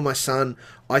 you're still my son.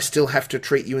 I still have to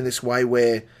treat you in this way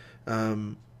where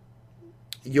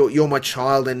you're my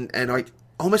child, and I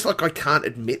almost like I can't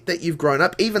admit that you've grown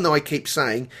up, even though I keep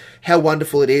saying how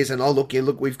wonderful it is, and look,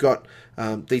 we've got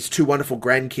these 2 wonderful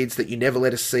grandkids that you never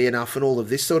let us see enough, and all of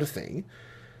this sort of thing.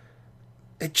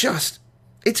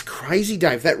 It's crazy,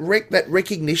 Dave, that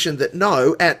recognition that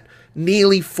no, at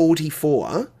nearly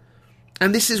 44,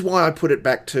 and this is why I put it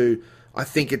back to, I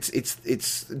think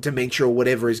it's dementia or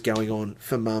whatever is going on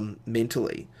for Mum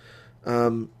mentally.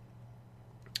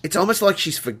 It's almost like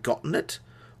she's forgotten it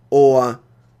or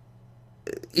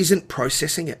isn't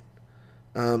processing it.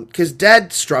 Because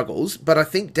Dad struggles, but I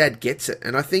think Dad gets it.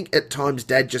 And I think at times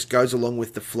Dad just goes along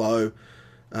with the flow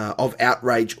of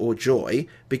outrage or joy,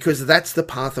 because that's the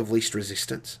path of least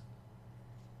resistance.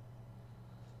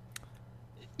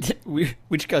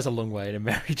 Which goes a long way in a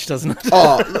marriage, doesn't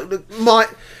it?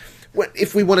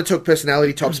 If we want to talk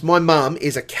personality types, my mum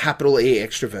is a capital E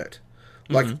extrovert.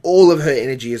 Like, all of her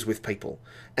energy is with people.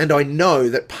 And I know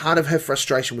that part of her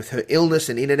frustration with her illness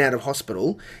and in and out of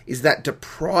hospital is that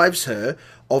deprives her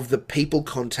of the people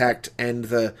contact and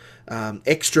the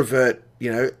extrovert,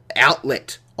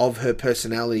 outlet of her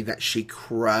personality that she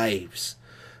craves.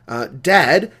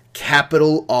 Dad,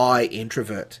 capital I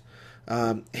introvert.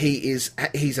 He's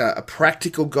a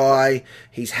practical guy.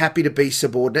 He's happy to be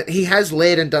subordinate. He has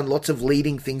led and done lots of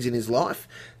leading things in his life.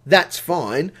 That's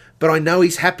fine, but I know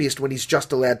he's happiest when he's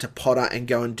just allowed to potter and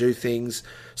go and do things.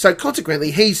 So consequently,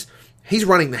 he's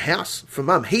running the house for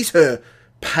Mum. He's her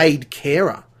paid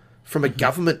carer from a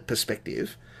government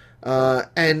perspective,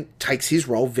 and takes his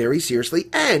role very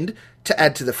seriously. And to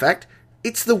add to the fact,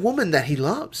 it's the woman that he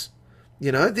loves.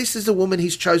 This is the woman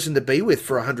he's chosen to be with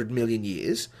for 100 million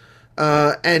years.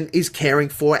 And is caring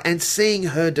for and seeing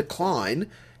her decline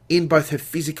in both her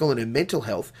physical and her mental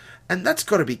health. And that's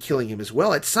got to be killing him as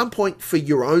well. At some point, for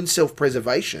your own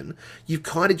self-preservation, you've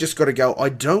kind of just got to go, I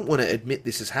don't want to admit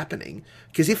this is happening,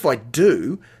 because if I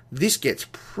do, this gets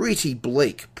pretty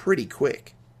bleak pretty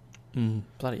quick.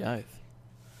 Bloody oath.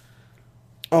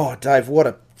 Oh, Dave, what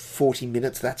a 40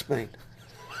 minutes that's been.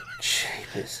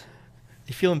 Jeepers.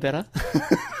 You feeling better?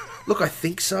 Look, I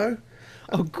think so.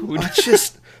 Oh, good.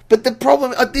 But the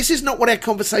problem, this is not what our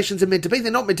conversations are meant to be. They're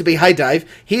not meant to be, hey, Dave,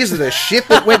 here's the shit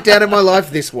that went down in my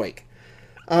life this week.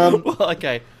 Well,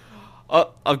 okay.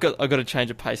 I've got to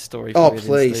change a pace story for you,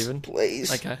 please, then, Stephen.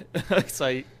 please. Okay.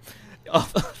 So, I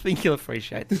think you'll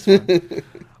appreciate this one.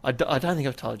 I don't think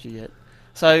I've told you yet.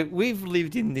 So, we've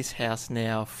lived in this house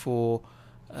now for,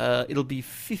 it'll be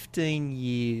 15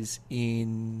 years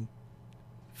in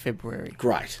February.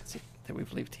 Great. That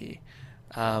we've lived here.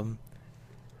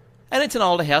 And it's an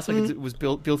older house. Like it was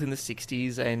built in the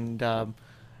 60s, and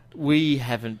we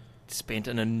haven't spent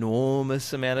an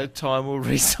enormous amount of time or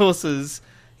resources,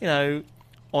 on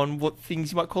what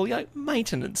things you might call,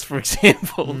 maintenance, for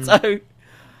example. So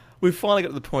we've finally got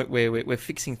to the point where we're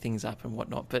fixing things up and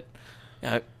whatnot. But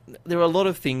there are a lot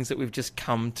of things that we've just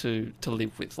come to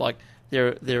live with. Like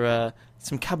there are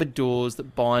some cupboard doors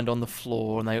that bind on the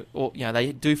floor, and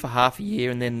they do for half a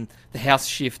year, and then the house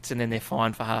shifts, and then they're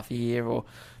fine for half a year. Or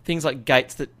things like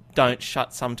gates that don't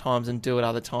shut sometimes and do it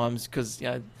other times because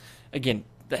again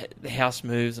the house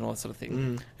moves and all that sort of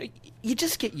thing. You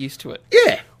just get used to it.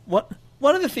 Yeah.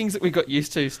 One of the things that we got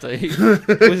used to, Steve,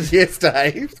 was yes,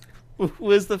 Dave,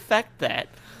 was the fact that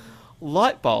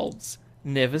light bulbs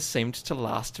never seemed to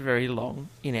last very long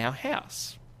in our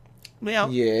house. Now,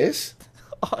 yes,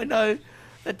 I know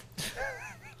that.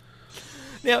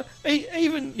 Now,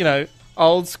 even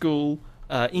old school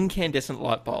incandescent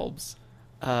light bulbs,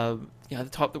 the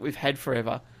type that we've had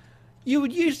forever, you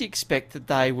would usually expect that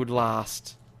they would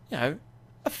last, a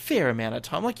fair amount of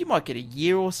time. Like, you might get a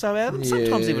year or so out of them,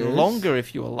 sometimes even longer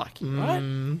if you were lucky, right?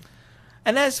 And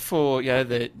as for,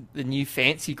 the new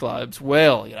fancy globes,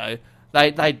 well, you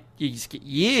just get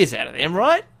years out of them,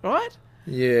 right? Right?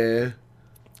 Yeah.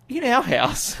 In our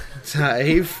house,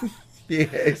 Dave,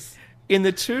 yes. In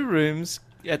the two rooms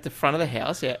at the front of the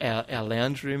house, our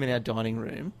lounge room and our dining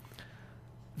room,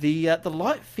 the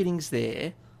light fittings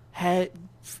there had,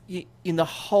 in the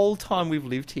whole time we've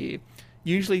lived here,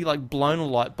 usually like blown a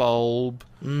light bulb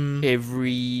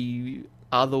every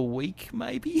other week,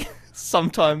 maybe.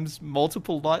 Sometimes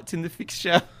multiple lights in the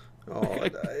fixture. Oh,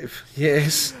 Dave.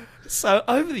 Yes. So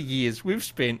over the years, we've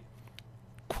spent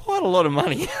quite a lot of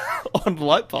money on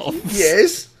light bulbs.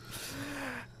 Yes.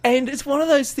 And it's one of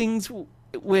those things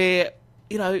where,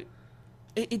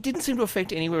 it didn't seem to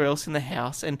affect anywhere else in the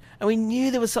house. And we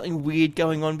knew there was something weird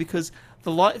going on because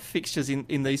the light fixtures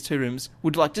in these two rooms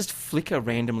would like just flicker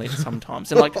randomly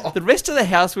sometimes. And like the rest of the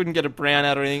house wouldn't get a brown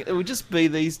out or anything. It would just be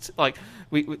these,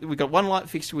 we got one light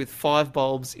fixture with 5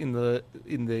 bulbs in the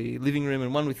living room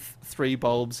and one with 3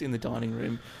 bulbs in the dining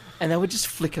room. And they would just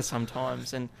flicker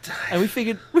sometimes. And we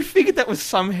figured that was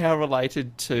somehow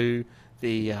related to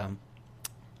the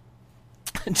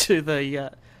to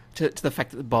the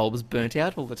fact that the bulbs burnt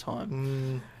out all the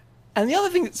time. And the other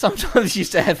thing that sometimes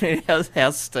used to happen in our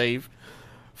house, Steve,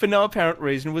 for no apparent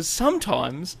reason, was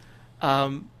sometimes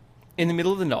in the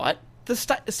middle of the night, the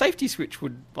safety switch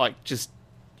would just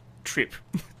trip,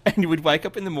 and you would wake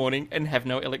up in the morning and have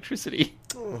no electricity.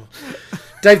 Oh.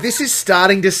 Dave, this is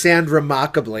starting to sound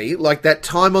remarkably like that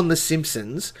time on The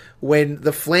Simpsons when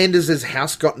the Flanders'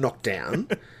 house got knocked down,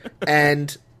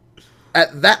 and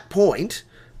at that point,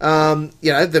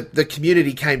 the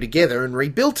community came together and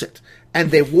rebuilt it, and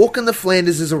they're walking the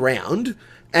Flanderses around,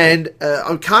 and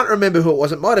I can't remember who it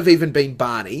was. It might have even been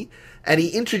Barney. And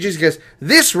he goes,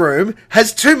 this room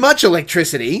has too much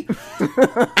electricity,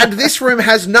 and this room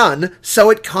has none,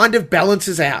 so it kind of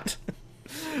balances out.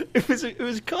 It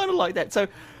was kind of like that. So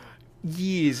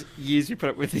years you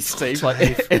put up with this, Steve.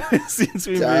 Ever since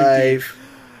we moved here.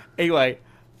 Anyway,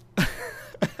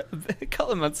 a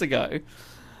couple of months ago,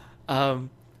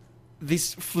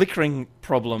 this flickering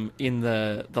problem in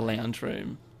the lounge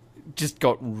room just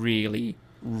got really,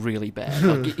 really bad.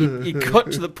 Like it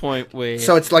got to the point where...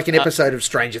 So it's like an episode of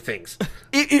Stranger Things.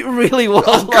 It really was.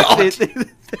 Oh, God.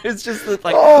 It's just that,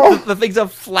 the things are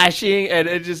flashing and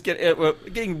it just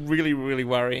getting really, really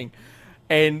worrying.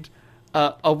 And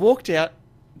I walked out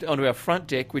onto our front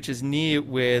deck, which is near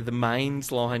where the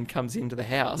mains line comes into the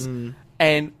house,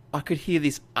 and I could hear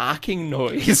this arcing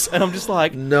noise. And I'm just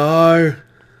like... No.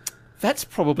 That's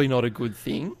probably not a good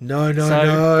thing.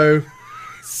 No.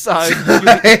 So,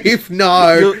 Dave,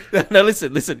 no. No,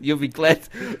 listen. You'll be glad.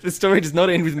 The story does not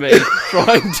end with me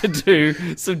trying to do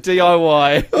some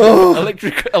DIY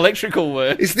electrical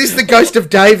work. Is this the ghost of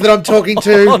Dave that I'm talking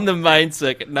to? On the main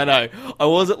circuit. No. I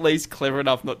was at least clever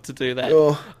enough not to do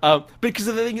that. Because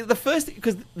of the first thing,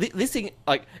 because this thing,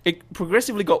 it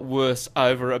progressively got worse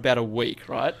over about a week,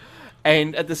 right?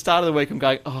 And at the start of the week, I'm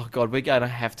going, oh God, we're going to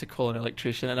have to call an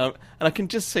electrician, and I can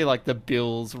just see like the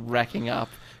bills racking up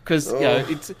because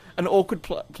it's an awkward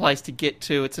place to get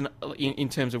to. It's in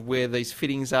terms of where these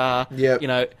fittings are.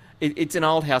 Yep. It's an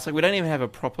old house. Like we don't even have a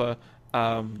proper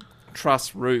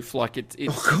truss roof. Like it's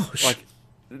like.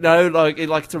 No, like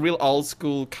it's a real old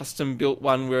school custom built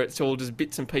one where it's all just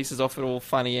bits and pieces off at all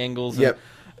funny angles. Yep.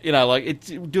 And, like it's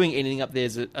doing anything up there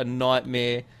is a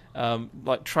nightmare.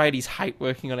 Like tradies hate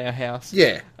working on our house.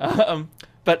 Yeah.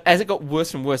 But as it got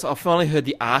worse and worse, I finally heard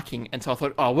the arcing, and so I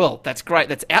thought, oh well, that's great.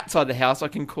 That's outside the house. I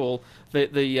can call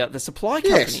the supply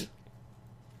company. Yes.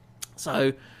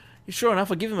 So, sure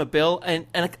enough, I give them a bell, and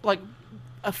like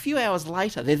a few hours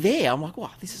later, they're there. I'm like,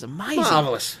 wow, this is amazing.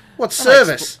 Marvellous. What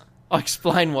service? I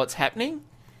explain what's happening,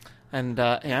 and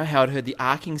how I'd heard the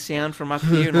arcing sound from up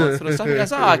here and all that sort of stuff. He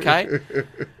goes, oh, okay.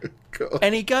 God.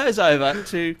 And he goes over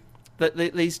to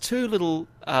these two little,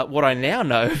 what I now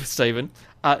know, Stephen,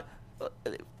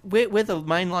 where the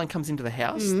main line comes into the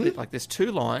house. Like there's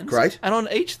two lines. Great. And on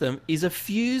each of them is a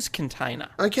fuse container.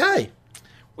 Okay.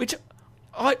 Which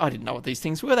I didn't know what these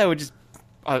things were. They were just,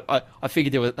 I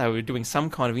figured they were doing some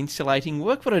kind of insulating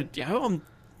work, but I'm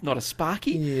not a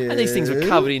Sparky. Yeah. And these things were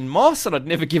covered in moss, and I'd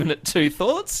never given it two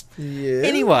thoughts. Yeah.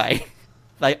 Anyway,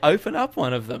 they open up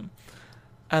one of them,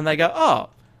 and they go, oh,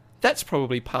 that's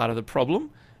probably part of the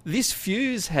problem. This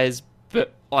fuse has,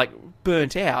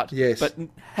 burnt out, Yes. but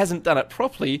hasn't done it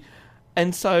properly,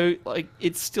 and so,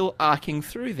 it's still arcing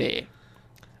through there.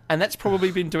 And that's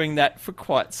probably been doing that for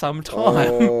quite some time.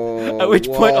 Oh, At which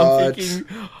point I'm what? thinking,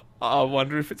 I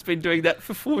wonder if it's been doing that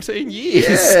for 14 years.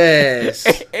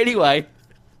 Yes. Anyway,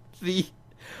 they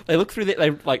look through that.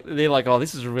 They're like, oh,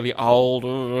 this is really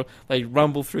old. They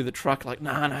rumble through the truck like,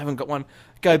 no, I haven't got one.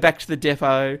 Go back to the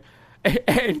depot,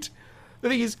 and the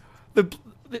thing is, there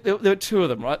were two of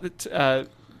them, right?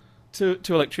 Two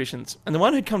electricians, and the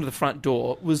one who'd come to the front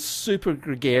door was super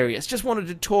gregarious, just wanted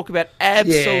to talk about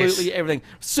absolutely everything,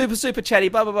 super chatty,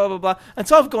 blah blah blah blah blah. And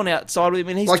so I've gone outside with him,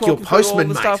 and he's Like talking your postman,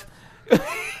 through all the mate. stuff.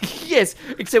 Yes,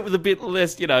 except with a bit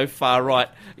less, far right,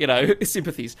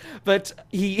 sympathies. But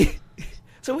we're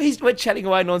chatting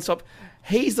away non-stop.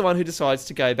 He's the one who decides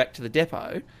to go back to the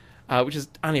depot, which is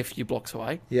only a few blocks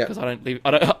away. Yeah, because I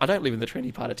don't live in the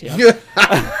trendy part of town.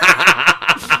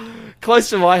 Close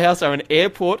to my house are an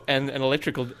airport and an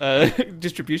electrical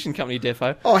distribution company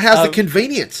depot. Oh, how's the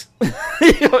convenience?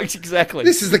 Exactly.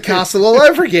 This is the castle all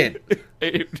over again.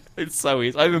 It's so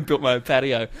easy. I even built my own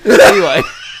patio. Anyway.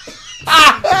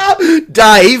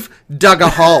 Dave dug a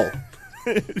hole.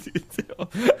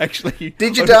 Actually.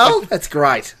 Did you, Dale? That's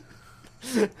great.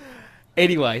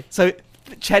 Anyway, so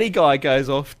the chatty guy goes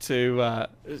off to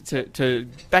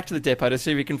back to the depot to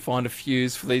see if he can find a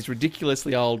fuse for these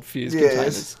ridiculously old fuse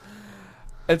containers.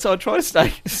 And so I try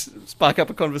to spark up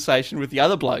a conversation with the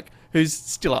other bloke who's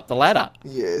still up the ladder.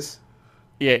 Yes.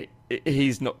 Yeah,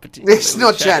 he's not particularly It's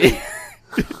not chatty.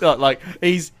 Not like,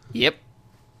 he's, yep.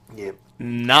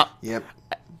 Nah. Yep.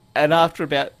 And after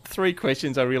about 3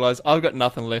 questions, I realise I've got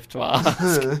nothing left to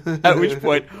ask. At which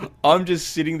point, I'm just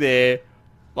sitting there,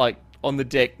 on the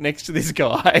deck next to this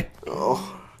guy.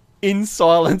 Oh. In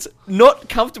silence, not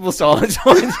comfortable silence,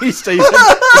 mind you, Stephen.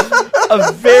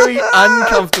 A very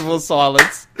uncomfortable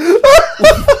silence.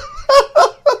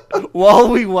 While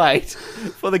we wait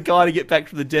for the guy to get back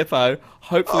to the depot,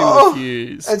 hopefully with a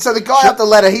fuse. And so the guy up the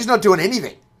ladder, he's not doing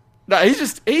anything. No, he's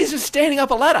just standing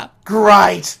up a ladder.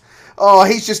 Great. Oh,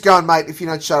 he's just going, mate, if you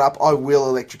don't shut up, I will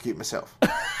electrocute myself.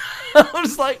 I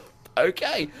was like,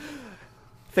 okay.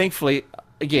 Thankfully,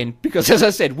 again, because as I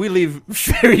said, we live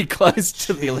very close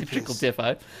to the electrical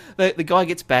depot. The guy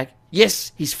gets back.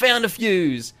 Yes, he's found a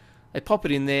fuse. They pop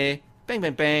it in there. Bang,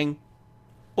 bang, bang.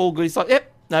 All good. He's like, yep,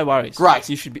 no worries. Great.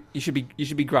 You should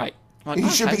be great. I'm like, You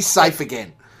should be safe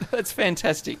again. That's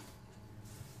fantastic.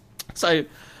 So,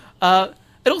 it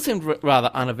all seemed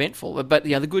rather uneventful. But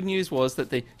the good news was that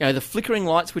the flickering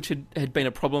lights, which had been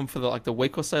a problem for the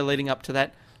week or so leading up to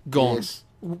that, gone. Yes.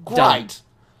 Great. Done.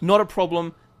 Not a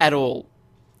problem at all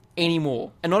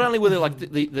anymore. And not only were there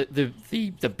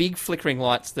the big flickering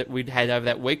lights that we'd had over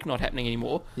that week not happening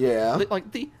anymore. Yeah.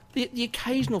 The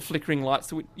occasional flickering lights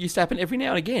that used to happen every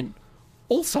now and again,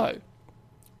 also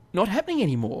not happening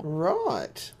anymore.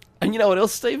 Right. And you know what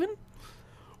else, Stephen?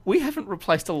 We haven't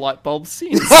replaced a light bulb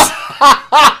since.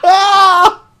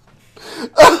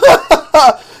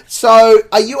 So,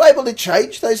 are you able to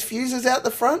change those fuses out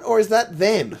the front, or is that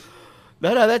them?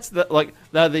 No, that's the I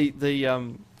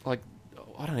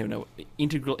don't even know,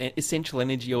 essential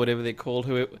energy or whatever they're called.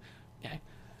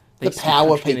 The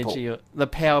power Country people. Energy, the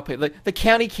power people, the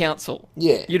county council.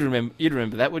 Yeah. You'd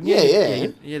remember that, wouldn't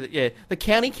you? Yeah. The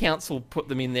county council put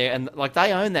them in there, and like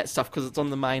they own that stuff because it's on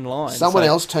the main line. Someone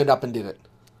else turned up and did it.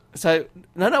 So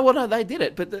no, they did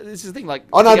it. But this is the thing, like,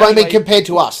 Oh no, the but I only mean way- compared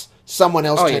to us, someone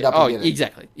else turned up and did it.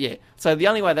 Exactly, yeah. So the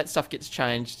only way that stuff gets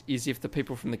changed is if the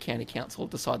people from the county council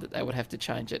decide that they would have to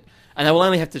change it. And they will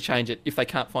only have to change it if they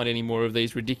can't find any more of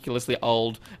these ridiculously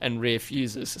old and rare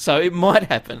fuses. So it might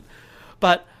happen.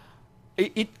 But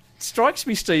it strikes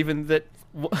me, Stephen, that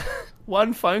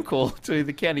one phone call to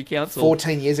the county council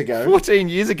 14 years ago. 14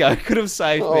 years ago could have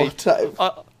saved Oh, me. Dave.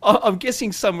 I'm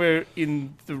guessing somewhere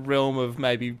in the realm of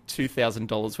maybe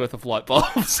 $2,000 worth of light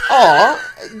bulbs. Oh,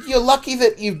 you're lucky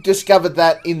that you've discovered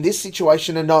that in this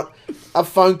situation and not a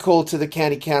phone call to the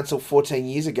county council 14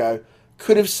 years ago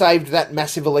could have saved that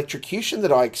massive electrocution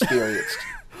that I experienced.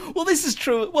 Well, this is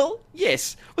true. Well,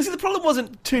 yes. Well, see, the problem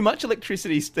wasn't too much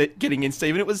electricity getting in,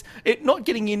 Stephen. It was it not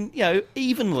getting in,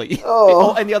 evenly.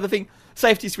 Oh. And the other thing,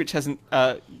 safety switch hasn't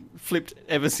flipped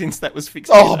ever since that was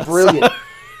fixed. Oh, either. brilliant.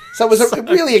 So it was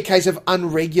really a case of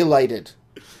unregulated.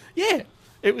 Yeah,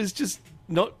 it was just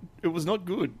not. It was not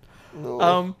good.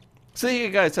 Oh. So there you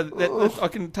go. So I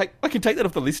can take that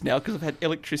off the list now because I've had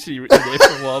electricity written there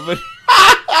for a while. But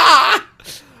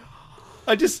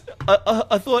I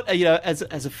thought as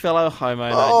a fellow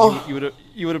homeowner,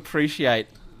 you would appreciate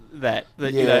that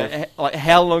Yeah. like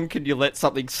how long can you let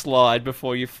something slide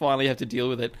before you finally have to deal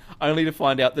with it, only to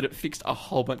find out that it fixed a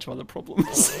whole bunch of other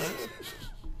problems.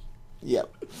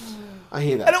 Yep. I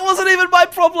hear that. And it wasn't even my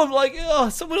problem. Like,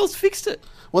 someone else fixed it.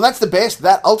 Well, that's the best.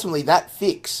 Ultimately, that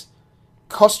fix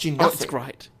cost you Oh, nothing. it's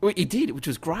great. Well, it did, which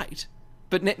was great.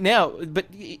 But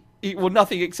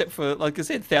nothing except for, like I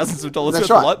said, thousands of dollars That's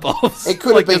worth right. of light bulbs. It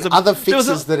could Like, have been other there was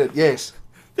fixes that it... Yes.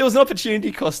 There was an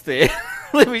opportunity cost there,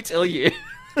 let me tell you.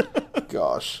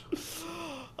 Gosh.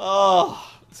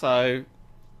 So,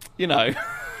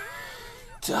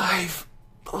 Dave.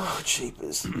 Oh,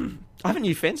 cheapers. I have a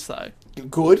new fence, though.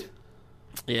 Good.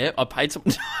 Yeah, I paid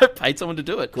someone to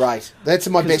do it. Great. That's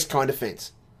my best kind of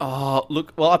fence. Oh,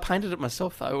 look, well, I painted it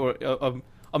myself, though. Or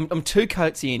I'm 2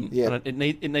 coats in, Yeah. and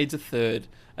it needs a third.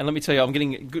 And let me tell you, I'm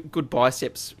getting good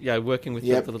biceps, working with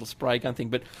Yep. the little spray gun thing.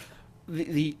 But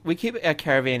we keep our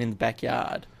caravan in the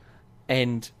backyard,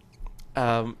 and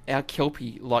our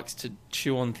Kelpie likes to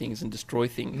chew on things and destroy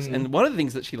things. And one of the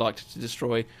things that she liked to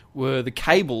destroy were the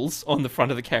cables on the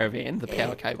front of the caravan, the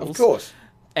power cables. Of course.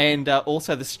 And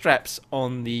also the straps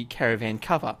on the caravan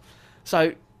cover.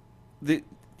 So, we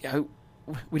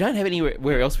don't have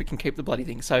anywhere else we can keep the bloody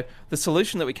thing. So the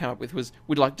solution that we came up with was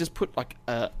we'd just put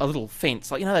a little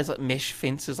fence, like those mesh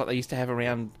fences like they used to have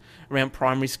around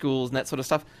primary schools and that sort of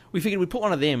stuff. We figured we'd put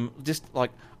one of them just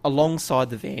like alongside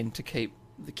the van to keep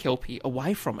the Kelpie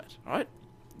away from it. Right?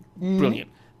 Brilliant,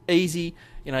 easy.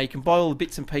 You can buy all the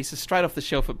bits and pieces straight off the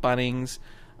shelf at Bunnings.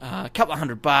 A couple of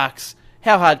 $100.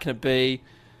 How hard can it be,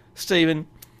 Stephen?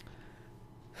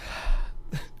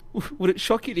 Would it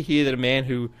shock you to hear that a man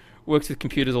who works with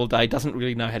computers all day doesn't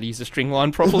really know how to use a string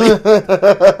line properly?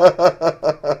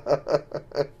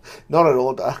 Not at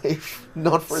all, Dave.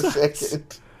 Not for a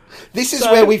second. This is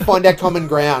where we find our common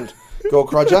ground,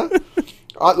 Gork Roger.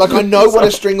 I know what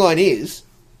a string line is.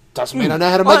 Doesn't mean I know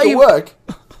how to make it work.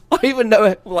 I even know,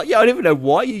 I don't even know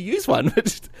why you use one.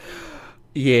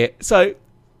 Yeah, so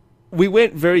we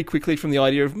went very quickly from the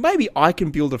idea of maybe I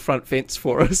can build a front fence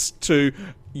for us to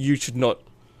you should not,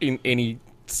 in any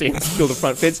sense, build a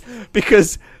front fence,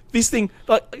 because this thing,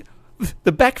 like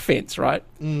the back fence, right?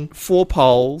 4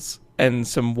 poles and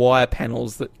some wire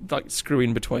panels that screw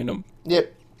in between them.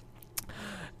 Yep.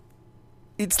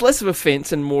 It's less of a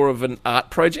fence and more of an art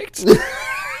project.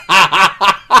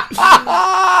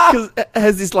 Because it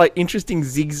has this interesting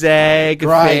zigzag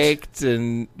effect,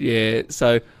 and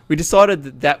so we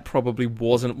decided that probably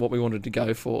wasn't what we wanted to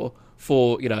go for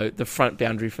the front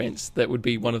boundary fence. That would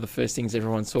be one of the first things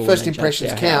everyone saw. First when they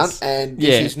impressions judged our count, house. and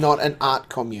this is not an art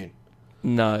commune.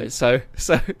 No, so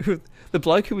the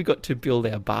bloke who we got to build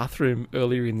our bathroom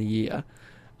earlier in the year,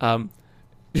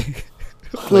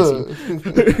 bless him,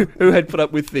 who had put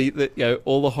up with the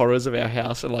all the horrors of our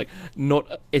house and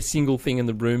not a single thing in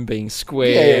the room being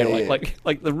square,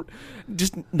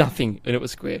 just nothing, and it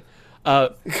was square.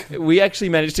 We actually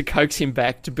managed to coax him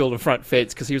back to build a front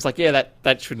fence because he was like, "Yeah,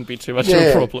 that shouldn't be too much of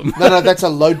a problem." No, that's a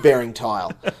load-bearing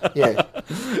tile. Yeah,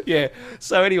 yeah.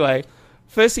 So anyway,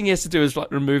 first thing he has to do is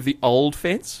remove the old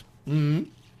fence. Mm-hmm.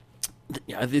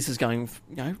 This is going,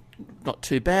 not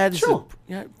too bad. This Sure.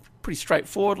 is, pretty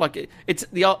straightforward.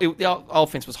 The old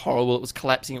fence was horrible. It was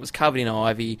collapsing. It was covered in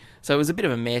ivy, so it was a bit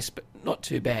of a mess, but not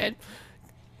too bad.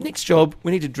 Next job,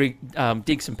 we need to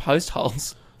dig some post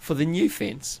holes for the new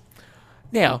fence.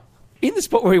 Now, in the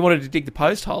spot where he wanted to dig the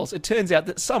post holes, it turns out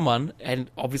that someone, and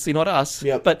obviously not us,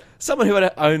 Yep. but someone who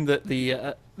had owned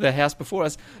the house before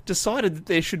us, decided that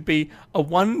there should be a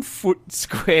 1 foot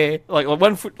square, like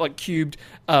 1 foot like cubed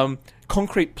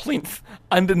concrete plinth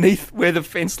underneath where the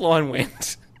fence line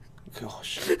went.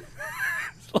 Gosh.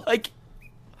 Like,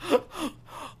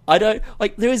 I don't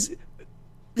like. There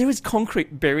is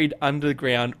concrete buried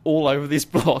underground all over this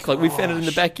block. Like, we found it in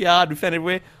the backyard. We found it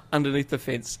everywhere underneath the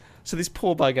fence. So this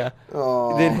poor bugger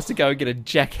then has to go and get a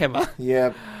jackhammer.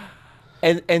 Yeah.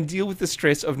 And deal with the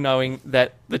stress of knowing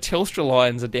that the Telstra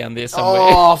lines are down there somewhere.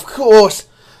 Oh, of course.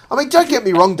 I mean, don't get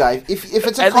me wrong, Dave. If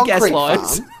it's a And the gas concrete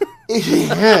lines. farm,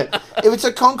 if it's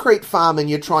a concrete farm and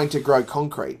you're trying to grow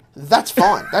concrete, that's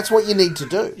fine. That's what you need to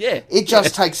do. Yeah. It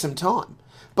just takes some time.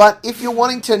 But if you're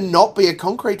wanting to not be a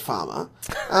concrete farmer,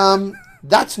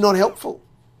 that's not helpful.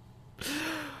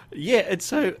 Yeah, and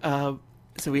so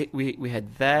we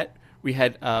had that. We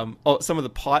had some of the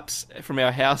pipes from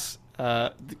our house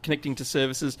connecting to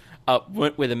services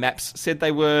weren't where the maps said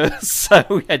they were, so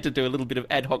we had to do a little bit of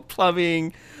ad hoc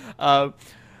plumbing. Got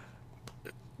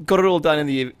it all done in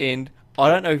the end. I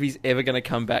don't know if he's ever going to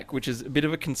come back, which is a bit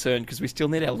of a concern because we still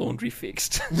need our laundry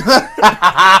fixed.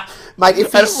 Mate,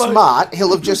 if he's smart,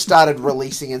 he'll have just started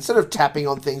releasing, instead of tapping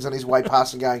on things on his way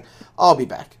past and going, I'll be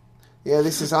back. Yeah,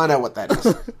 I know what that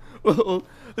is. Well,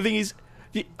 the thing is,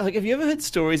 like, have you ever heard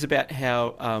stories about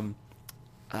how,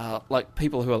 like,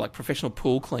 people who are like professional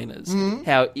pool cleaners,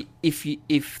 how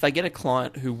if they get a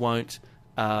client who won't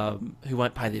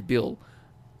pay their bill,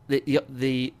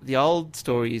 the old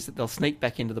story is that they'll sneak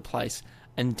back into the place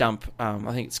and dump, I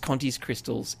think it's Conti's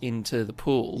crystals into the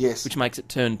pool, Yes. which makes it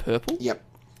turn purple. Yep.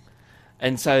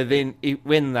 And so then,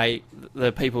 when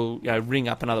the people ring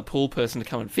up another pool person to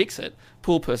come and fix it,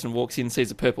 pool person walks in,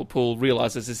 sees a purple pool,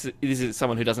 realises this is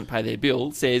someone who doesn't pay their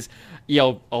bill, says,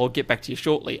 "Yeah, I'll get back to you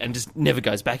shortly," and just never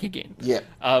goes back again. Yep.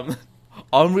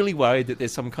 I'm really worried that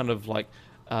there's some kind of like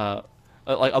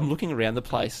I'm looking around the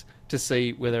place to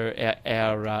see whether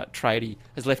our tradie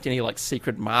has left any like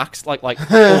secret marks, like the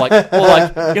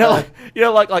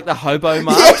hobo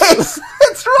marks. Yes,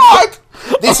 that's right.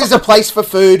 This is a place for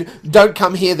food. Don't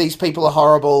come here. These people are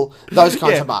horrible. Those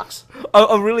kinds of marks.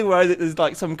 I'm really worried that there's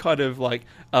like some kind of like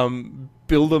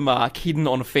builder mark hidden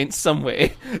on a fence somewhere,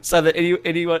 so that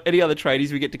any other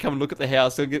tradies we get to come and look at the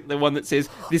house, they'll get the one that says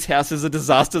this house is a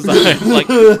disaster zone,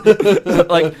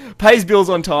 like pays bills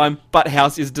on time, but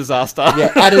house is disaster.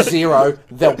 Yeah, at a 0,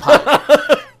 they'll pay.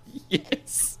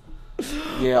 Yes.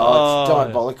 Yeah, it's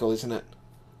diabolical, isn't it?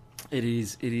 It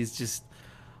is. It is just.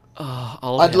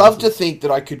 I'd love to think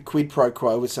that I could quid pro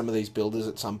quo with some of these builders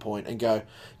at some point and go,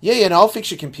 yeah, no, I'll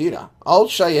fix your computer. I'll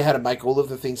show you how to make all of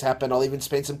the things happen. I'll even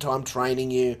spend some time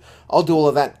training you. I'll do all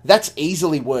of that. That's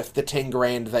easily worth the 10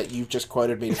 grand that you've just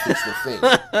quoted me to fix the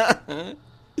thing.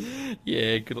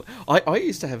 Yeah, good. I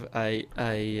used to have a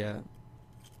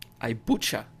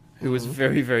butcher who was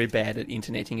very, very bad at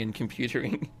interneting and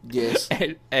computering. Yes.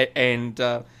 and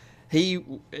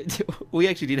we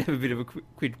actually did have a bit of a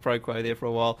quid pro quo there for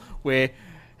a while, where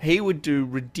he would do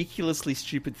ridiculously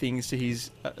stupid things to his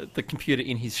the computer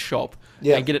in his shop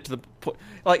and get it to the point.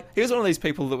 Like, he was one of these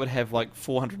people that would have like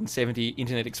 470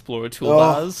 Internet Explorer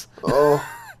toolbars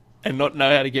and not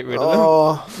know how to get rid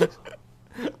of them.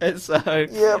 And so,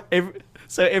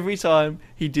 every time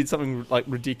he did something like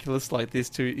ridiculous like this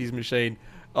to his machine,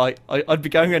 I'd be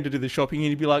going around to do the shopping and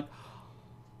he'd be like,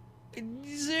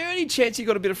 "Is there any chance you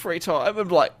got a bit of free time?" I'm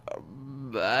like,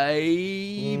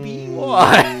 "Maybe."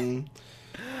 Why?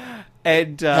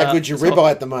 And how good's your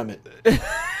ribeye at the moment?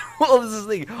 Well, this is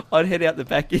the thing. I'd head out the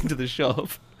back into the shop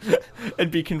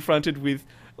and be confronted with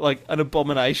like an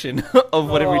abomination of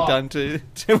whatever he'd done to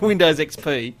Windows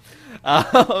XP.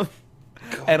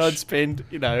 And I'd spend,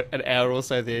 an hour or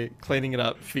so there cleaning it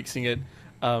up, fixing it,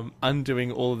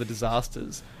 undoing all of the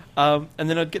disasters. And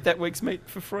then I'd get that week's meat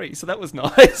for free. So that was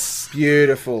nice.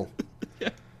 Beautiful.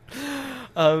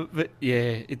 But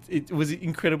yeah, it was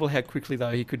incredible how quickly,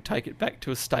 though, he could take it back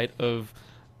to a state of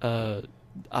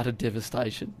utter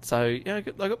devastation. So, I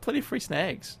got plenty of free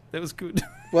snags. That was good.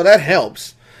 Well, that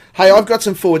helps. Hey, I've got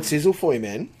some forward sizzle for you,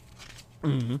 man.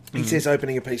 He says,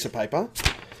 opening a piece of paper.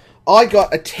 I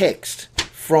got a text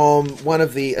from one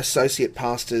of the associate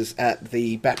pastors at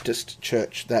the Baptist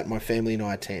church that my family and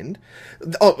I attend.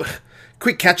 Oh,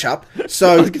 quick catch up.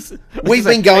 So, we've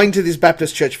been going to this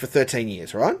Baptist church for 13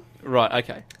 years, right? Right,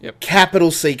 okay. Yep.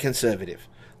 Capital C conservative.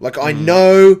 Like, I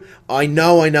know.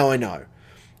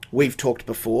 We've talked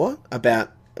before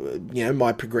about,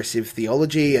 my progressive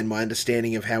theology and my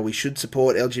understanding of how we should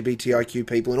support LGBTIQ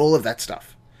people and all of that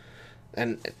stuff.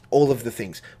 and all of the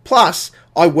things. Plus,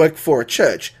 I work for a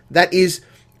church that is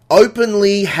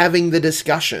openly having the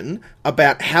discussion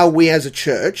about how we as a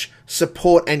church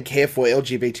support and care for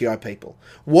LGBTI people.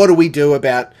 What do we do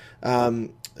about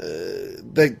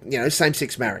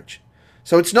same-sex marriage?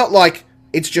 So it's not like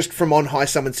it's just from on high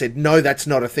someone said, no, that's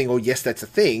not a thing, or yes, that's a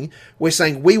thing. We're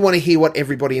saying we want to hear what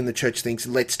everybody in the church thinks.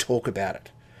 Let's talk about it.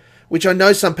 Which I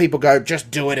know some people go,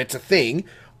 just do it, it's a thing.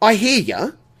 I hear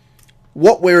you.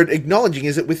 What we're acknowledging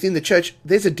is that within the church,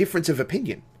 there's a difference of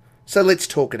opinion. So let's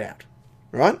talk it out.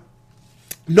 Right?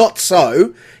 Not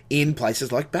so in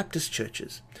places like Baptist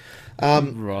churches.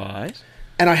 Right.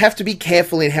 And I have to be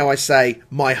careful in how I say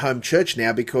my home church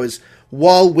now, because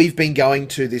while we've been going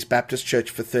to this Baptist church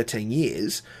for 13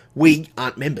 years, we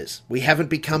aren't members. We haven't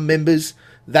become members.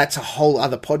 That's a whole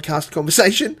other podcast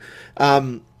conversation.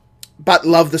 But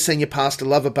love the senior pastor,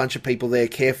 love a bunch of people there,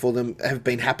 care for them, have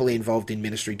been happily involved in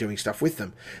ministry, doing stuff with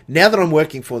them. Now that I'm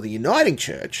working for the Uniting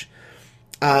Church,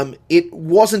 it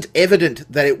wasn't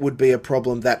evident that it would be a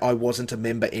problem that I wasn't a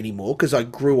member anymore, because I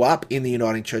grew up in the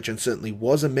Uniting Church and certainly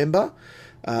was a member.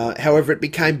 However, it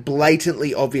became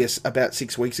blatantly obvious about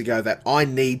 6 weeks ago that I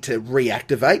need to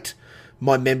reactivate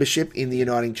my membership in the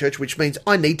Uniting Church, which means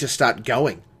I need to start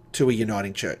going to a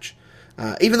Uniting Church.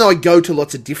 Even though I go to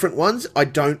lots of different ones, I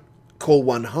don't call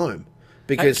one home,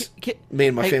 because me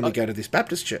and my family go to this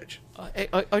Baptist church.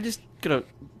 I just gotta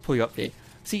pull you up there.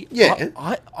 See, yeah.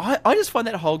 I just find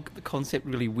that whole concept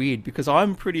really weird, because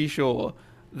I'm pretty sure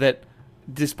that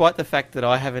despite the fact that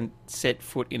I haven't set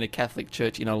foot in a Catholic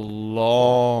church in a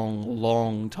long,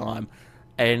 long time,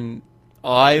 and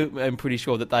I am pretty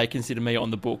sure that they consider me on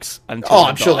the books until I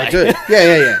I'm die. sure they do.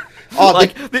 Yeah. Oh,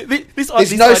 like,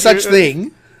 there's no such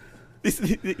thing.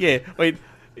 Yeah, I mean,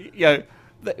 you know,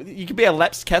 you can be a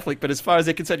lapsed Catholic, but as far as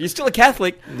they're concerned, you're still a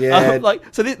Catholic. Yeah.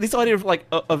 So this idea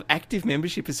of active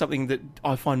membership is something that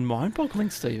I find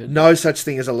mind-boggling, Stephen. No such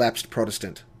thing as a lapsed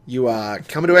Protestant. You are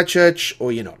coming to our church,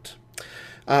 or you're not.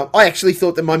 I actually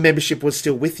thought that my membership was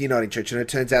still with the Uniting Church, and it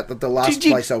turns out that the last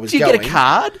place I was going... Did you get a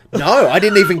card? No, I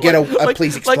didn't even get a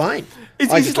please explain.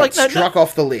 I just got struck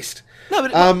off the list. No,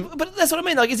 but that's what I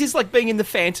mean. Like, is this like being in the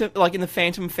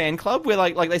Phantom fan club, where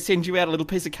like they send you out a little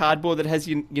piece of cardboard that has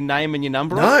your name and your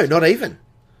number on it? No, not even.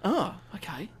 Oh,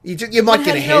 okay. You might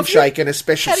get a handshake and a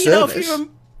special service.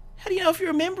 How do you know if you're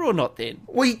a member or not, then?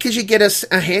 Well, because you get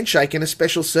a handshake and a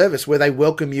special service where they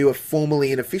welcome you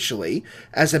formally and officially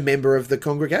as a member of the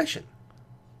congregation.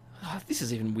 Oh, this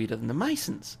is even weirder than the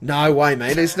Masons. No way,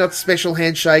 mate. It's not special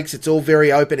handshakes. It's all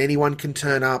very open. Anyone can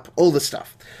turn up. All the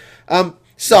stuff.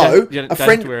 So, you don't a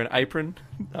friend have to wear an apron?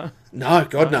 No,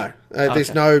 God, no.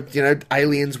 There's no,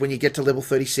 aliens when you get to level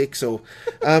 36, or...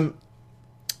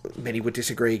 many would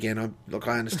disagree again. I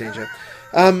understand you.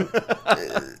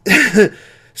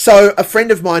 So, a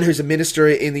friend of mine who's a minister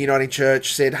in the Uniting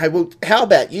Church said, hey, well, how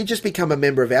about you just become a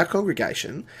member of our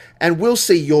congregation, and we'll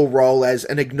see your role as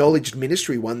an acknowledged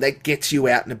ministry one that gets you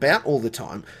out and about all the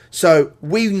time. So,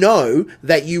 we know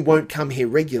that you won't come here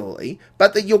regularly,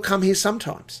 but that you'll come here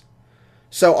sometimes.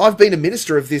 So I've been a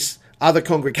minister of this other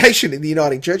congregation in the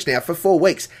Uniting Church now for 4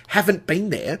 weeks. Haven't been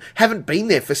there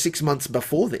for 6 months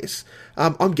before this.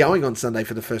 I'm going on Sunday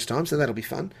for the first time, so that'll be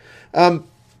fun.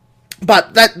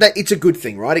 But that it's a good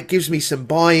thing, right? It gives me some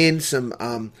buy-in, some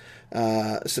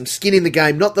skin in the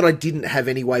game. Not that I didn't have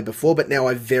anyway before, but now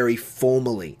I very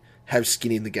formally have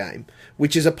skin in the game,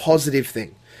 which is a positive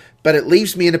thing. But it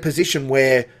leaves me in a position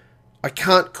where I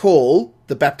can't call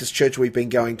the Baptist church we've been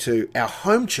going to our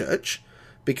home church,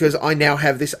 because I now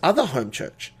have this other home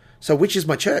church. So which is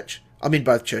my church? I'm in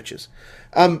both churches.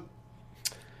 I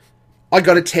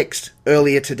got a text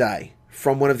earlier today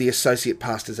from one of the associate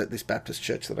pastors at this Baptist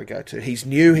church that I go to. He's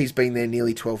new. He's been there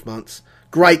nearly 12 months.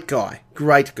 Great guy.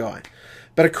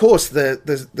 But of course,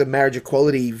 the marriage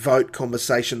equality vote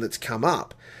conversation that's come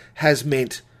up has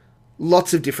meant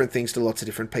lots of different things to lots of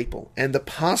different people. And the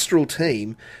pastoral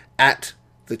team at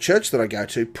the church that I go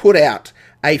to put out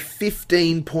a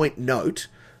 15-point note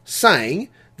saying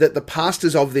that the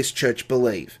pastors of this church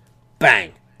believe,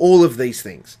 bang, all of these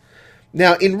things.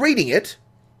 Now, in reading it,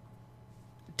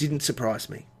 didn't surprise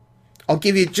me. I'll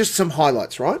give you just some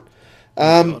highlights, right?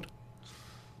 The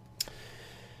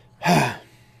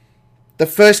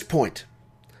first point,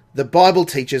 the Bible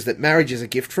teaches that marriage is a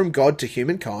gift from God to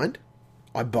humankind.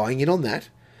 I'm buying in on that.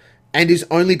 And is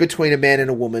only between a man and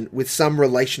a woman with some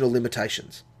relational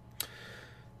limitations.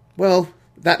 Well,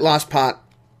 that last part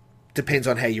depends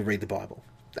on how you read the Bible.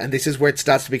 And this is where it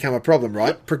starts to become a problem,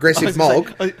 right? Progressive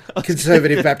MOG,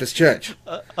 Conservative Baptist Church.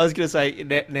 I was going to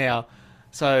say now,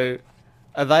 so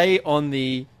are they on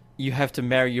the you have to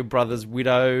marry your brother's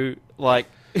widow, like,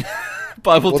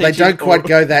 Bible Well, teaching. they don't quite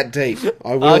go that deep.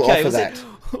 I will offer that.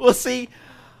 Well, see,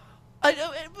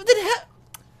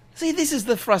 see, this is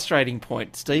the frustrating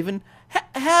point, Stephen.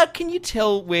 How can you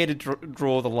tell where to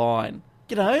draw the line?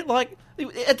 You know, like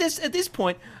at this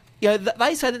point, you know,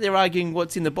 they say that they're arguing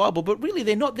what's in the Bible, but really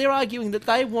they're not. They're arguing that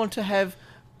they want to have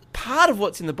part of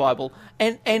what's in the Bible,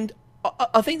 and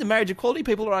I think the marriage equality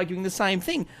people are arguing the same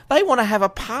thing. They want to have a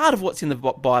part of what's in the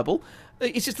Bible.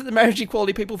 It's just that the marriage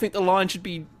equality people think the line should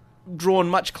be drawn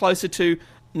much closer to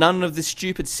none of the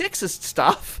stupid sexist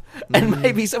stuff, and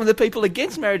maybe some of the people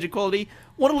against marriage equality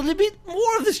want a little bit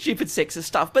more of the stupid sexist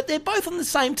stuff. But they're both on the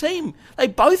same team. They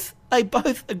both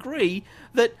agree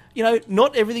that, you know,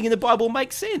 not everything in the Bible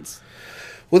makes sense.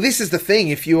 Well, this is the thing.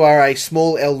 If you are a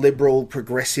small L liberal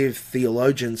progressive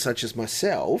theologian such as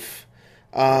myself,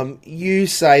 you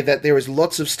say that there is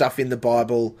lots of stuff in the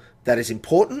Bible that is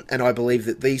important, and I believe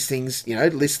that these things, you know,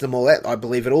 list them all out. I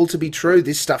believe it all to be true.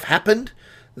 This stuff happened,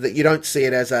 that you don't see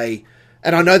it as a...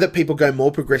 And I know that people go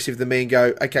more progressive than me and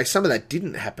go, okay, some of that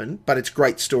didn't happen, but it's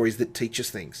great stories that teach us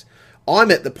things.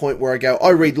 I'm at the point where I go, I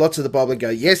read lots of the Bible and go,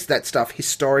 yes, that stuff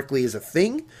historically is a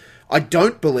thing. I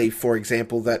don't believe, for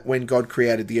example, that when God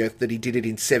created the earth that he did it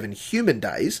in 7 human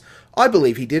days. I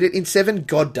believe he did it in 7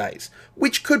 God days,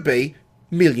 which could be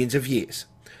millions of years.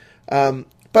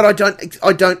 But I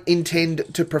don't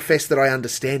intend to profess that I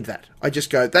understand that. I just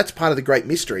go, that's part of the great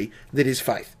mystery that is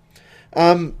faith.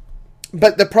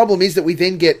 But the problem is that we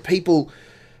then get people,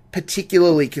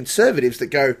 particularly conservatives, that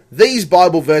go, these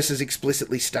Bible verses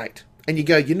explicitly state. And you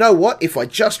go, you know what? If I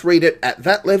just read it at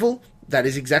that level, that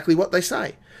is exactly what they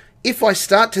say. If I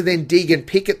start to then dig and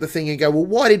pick at the thing and go, well,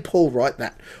 why did Paul write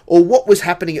that? Or what was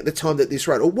happening at the time that this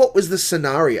wrote? Or what was the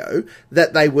scenario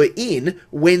that they were in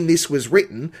when this was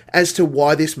written as to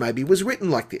why this maybe was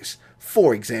written like this?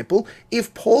 For example,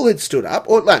 if Paul had stood up,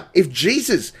 or no, if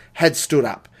Jesus had stood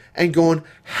up and gone,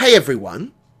 hey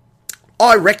everyone,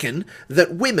 I reckon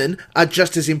that women are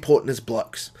just as important as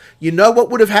blokes. You know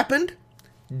what would have happened?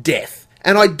 Death.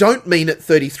 And I don't mean at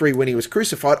 33 when he was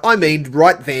crucified. I mean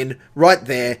right then, right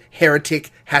there,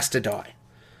 heretic has to die.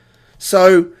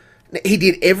 So he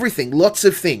did everything, lots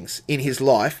of things in his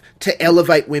life to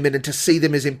elevate women and to see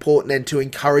them as important and to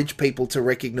encourage people to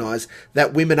recognise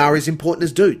that women are as important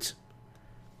as dudes.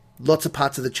 Lots of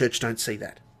parts of the church don't see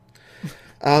that.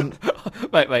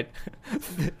 Wait.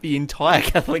 The entire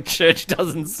Catholic Church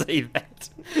doesn't see that.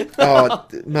 Oh,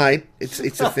 mate,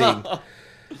 it's a thing.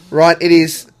 Right, it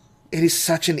is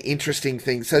such an interesting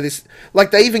thing. So this,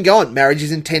 like they even go on, marriage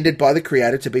is intended by the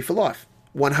Creator to be for life.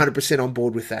 100% on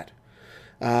board with that.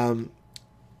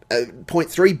 Point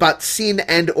 3, but sin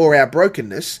and or our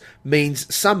brokenness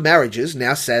means some marriages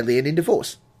now sadly end in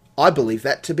divorce. I believe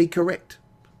that to be correct.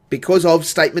 Because of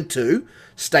statement 2,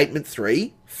 statement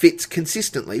 3 fits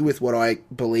consistently with what I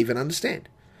believe and understand.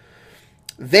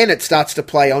 Then it starts to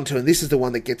play onto, and this is the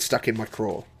one that gets stuck in my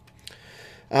craw.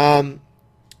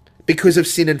 Because of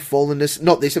sin and fallenness,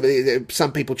 not this,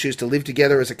 some people choose to live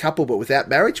together as a couple but without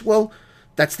marriage. Well,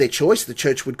 that's their choice. The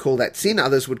church would call that sin.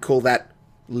 Others would call that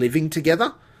living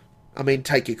together. I mean,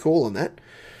 take your call on that.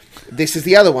 This is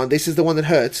the other one. This is the one that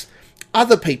hurts.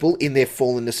 Other people, in their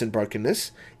fallenness and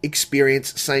brokenness,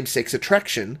 experience same-sex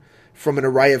attraction from an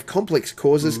array of complex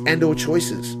causes and or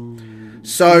choices.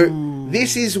 So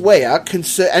this is where,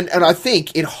 and I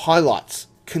think it highlights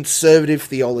conservative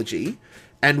theology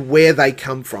and where they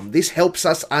come from. This helps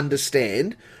us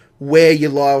understand where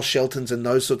your Lyle Sheltons and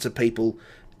those sorts of people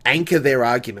anchor their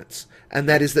arguments. And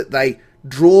that is that they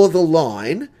draw the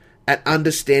line at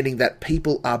understanding that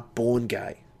people are born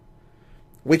gay.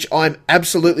 Which I'm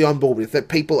absolutely on board with. That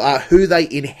people are who they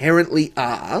inherently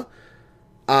are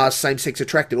same-sex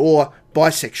attracted, or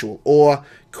bisexual, or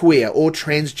queer, or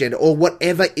transgender, or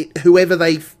whatever, whoever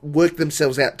they work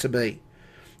themselves out to be.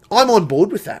 I'm on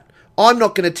board with that. I'm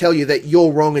not going to tell you that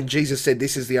you're wrong and Jesus said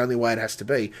this is the only way it has to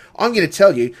be. I'm going to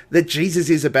tell you that Jesus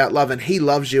is about love and he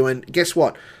loves you, and guess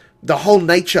what? The whole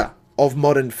nature of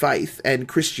modern faith and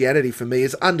Christianity for me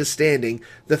is understanding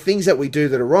the things that we do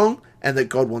that are wrong and that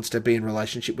God wants to be in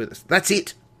relationship with us. That's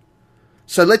it.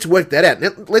 So let's work that out.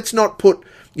 Now, let's not put,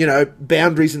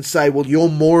 boundaries and say, well, you're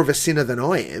more of a sinner than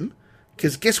I am,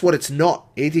 because guess what? It's not.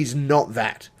 It is not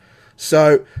that.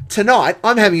 So tonight,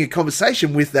 I'm having a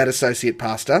conversation with that associate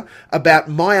pastor about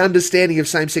my understanding of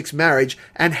same-sex marriage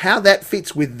and how that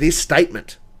fits with this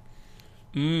statement.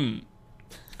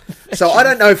 So I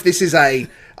don't know if this is I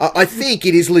think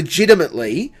it is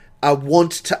legitimately a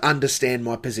want to understand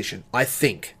my position. I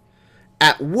think.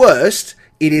 At worst,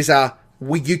 it is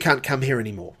you can't come here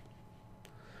anymore.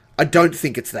 I don't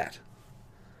think it's that.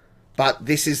 But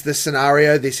this is the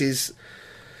scenario. This is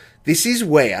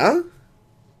where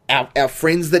our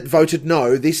friends that voted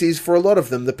no, this is, for a lot of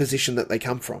them, the position that they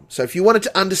come from. So if you wanted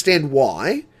to understand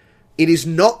why, it is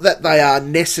not that they are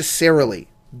necessarily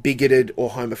bigoted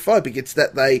or homophobic. It's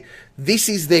that this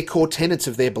is their core tenets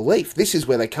of their belief. This is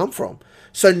where they come from.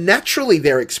 So naturally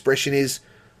their expression is,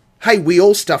 hey, we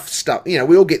all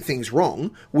we all get things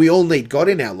wrong. We all need God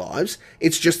in our lives.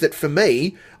 It's just that for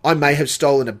me, I may have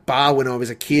stolen a bar when I was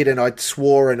a kid and I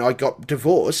swore and I got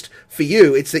divorced. For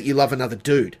you, it's that you love another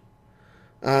dude.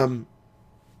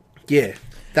 Yeah,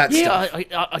 that's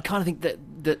I kind of think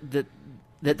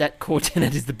that core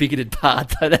tenet is the bigoted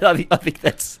part. Though I think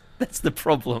that's the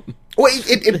problem. Well,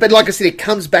 but like I said, it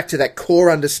comes back to that core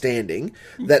understanding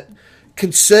that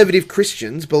conservative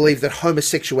Christians believe that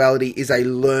homosexuality is a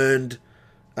learned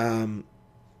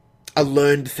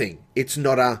thing. It's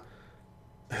not a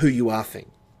who you are thing.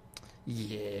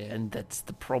 Yeah, and that's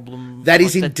the problem. That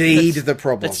is indeed the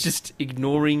problem. That's just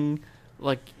ignoring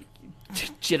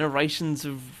generations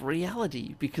of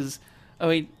reality. Because I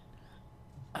mean,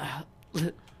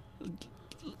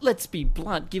 let's be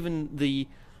blunt. Given the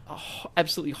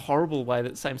absolutely horrible way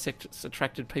that same-sex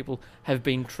attracted people have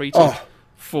been treated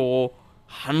for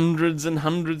hundreds and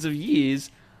hundreds of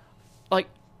years,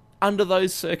 under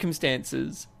those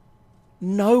circumstances,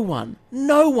 no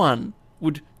one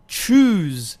would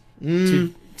choose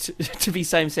to be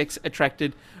same-sex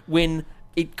attracted when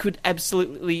it could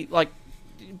absolutely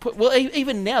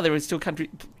even now there are still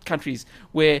countries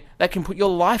where that can put your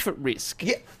life at risk.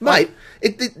 Yeah, mate,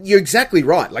 you're exactly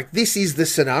right. This is the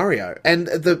scenario, and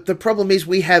the problem is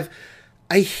we have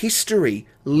a history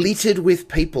littered with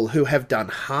people who have done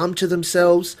harm to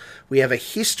themselves. We have a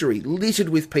history littered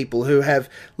with people who have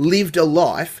lived a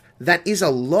life that is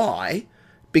a lie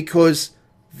because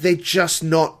they're just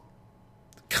not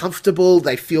comfortable.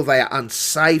 They feel they are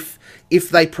unsafe if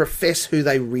they profess who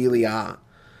they really are.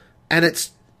 And it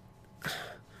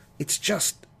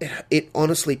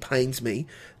honestly pains me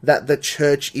that the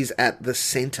church is at the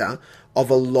centre of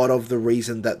a lot of the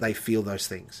reason that they feel those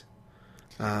things.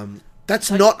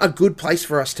 That's not a good place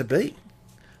for us to be.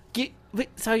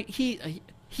 So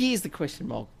here's the question,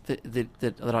 Mog,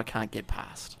 that I can't get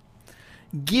past.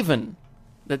 Given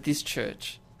that this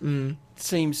church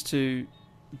seems to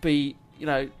be,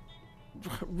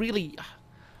 really,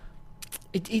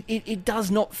 it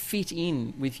does not fit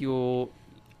in with your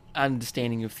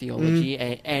understanding of theology,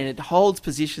 and it holds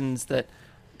positions that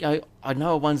I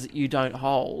know are ones that you don't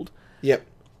hold. Yep.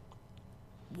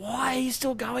 Why are you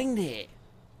still going there?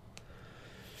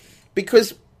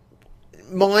 Because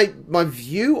my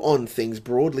view on things,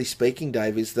 broadly speaking,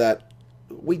 Dave, is that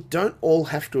we don't all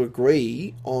have to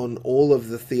agree on all of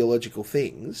the theological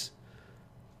things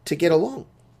to get along.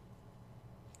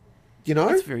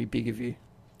 That's very big of you.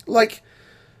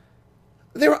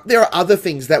 There are other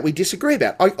things that we disagree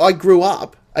about. I grew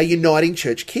up a Uniting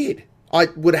Church kid. I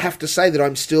would have to say that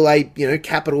I'm still a,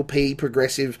 capital P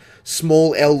progressive,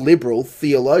 small L liberal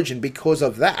theologian because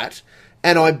of that,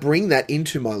 and I bring that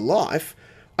into my life.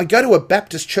 I go to a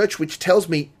Baptist church which tells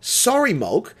me, sorry,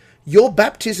 Mulk, your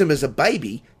baptism as a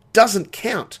baby doesn't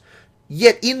count.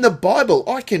 Yet in the Bible,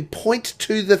 I can point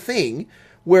to the thing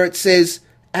where it says,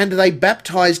 and they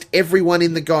baptized everyone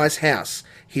in the guy's house.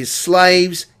 His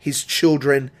slaves, his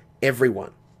children,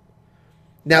 everyone.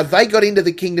 Now, they got into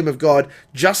the kingdom of God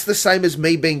just the same as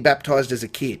me being baptized as a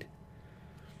kid.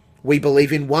 We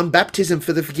believe in one baptism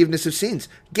for the forgiveness of sins.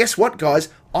 Guess what, guys?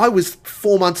 I was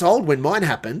 4 months old when mine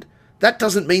happened. That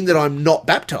doesn't mean that I'm not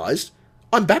baptized.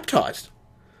 I'm baptized.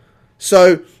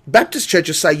 So, Baptist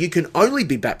churches say you can only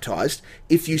be baptized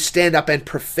if you stand up and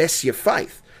profess your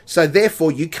faith. So,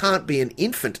 therefore, you can't be an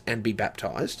infant and be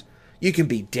baptized. You can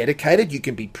be dedicated, you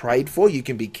can be prayed for, you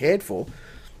can be cared for.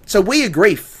 So we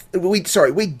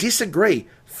disagree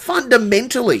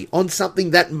fundamentally on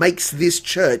something that makes this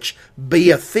church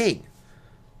be a thing.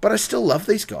 But I still love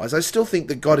these guys. I still think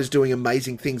that God is doing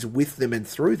amazing things with them and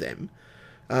through them.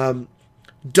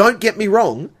 Don't get me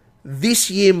wrong, this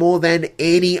year more than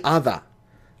any other,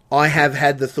 I have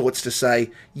had the thoughts to say,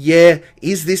 yeah,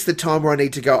 is this the time where I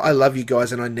need to go, I love you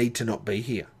guys and I need to not be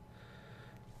here?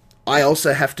 I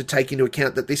also have to take into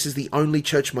account that this is the only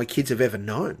church my kids have ever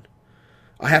known.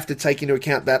 I have to take into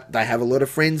account that they have a lot of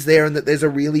friends there and that there's a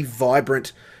really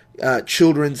vibrant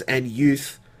children's and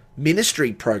youth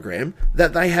ministry program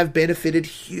that they have benefited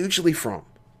hugely from.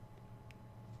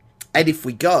 And if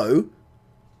we go,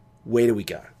 where do we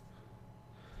go?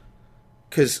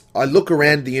 Because I look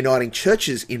around the Uniting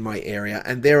churches in my area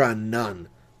and there are none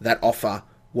that offer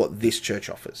what this church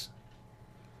offers.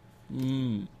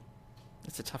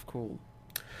 It's a tough call.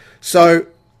 So,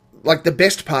 the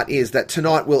best part is that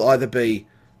tonight will either be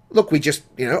look, we just,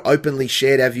 openly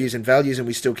shared our views and values and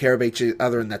we still care about each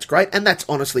other, and that's great. And that's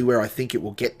honestly where I think it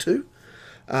will get to.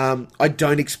 I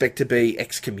don't expect to be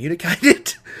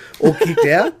excommunicated or kicked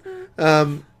out.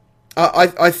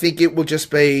 I think it will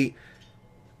just be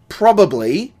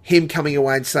probably him coming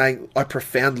away and saying, I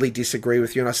profoundly disagree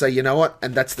with you. And I say, you know what?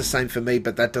 And that's the same for me,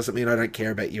 but that doesn't mean I don't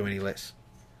care about you any less.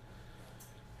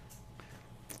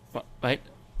 Mate,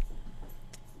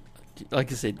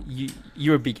 like I said,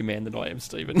 you're a bigger man than I am,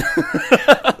 Stephen.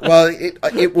 Well,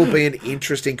 it will be an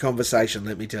interesting conversation,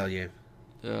 let me tell you.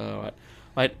 All right.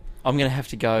 Mate, I'm going to have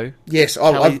to go. Yes,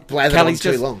 I've blathered on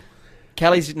too long.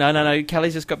 Callie's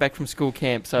Callie's just got back from school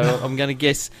camp, so I'm going to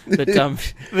guess that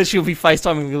that she'll be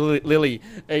FaceTiming with Lily.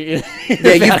 Yeah,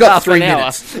 you've got 3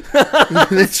 minutes.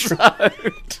 That's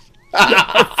right.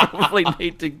 I probably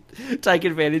need to take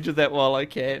advantage of that while I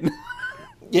can.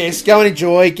 Yes, go and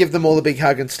enjoy. Give them all a big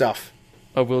hug and stuff.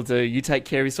 I will do. You take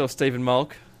care of yourself, Stephen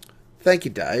Mulk. Thank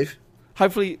you, Dave.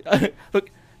 Hopefully, look,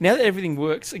 now that everything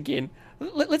works again,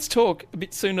 let's talk a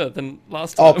bit sooner than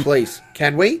last time. Oh, please.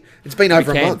 Can we? It's been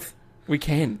over a month. We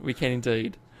can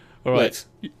indeed. All right.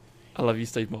 I love you,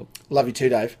 Steve Mulk. Love you too,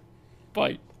 Dave.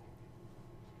 Bye.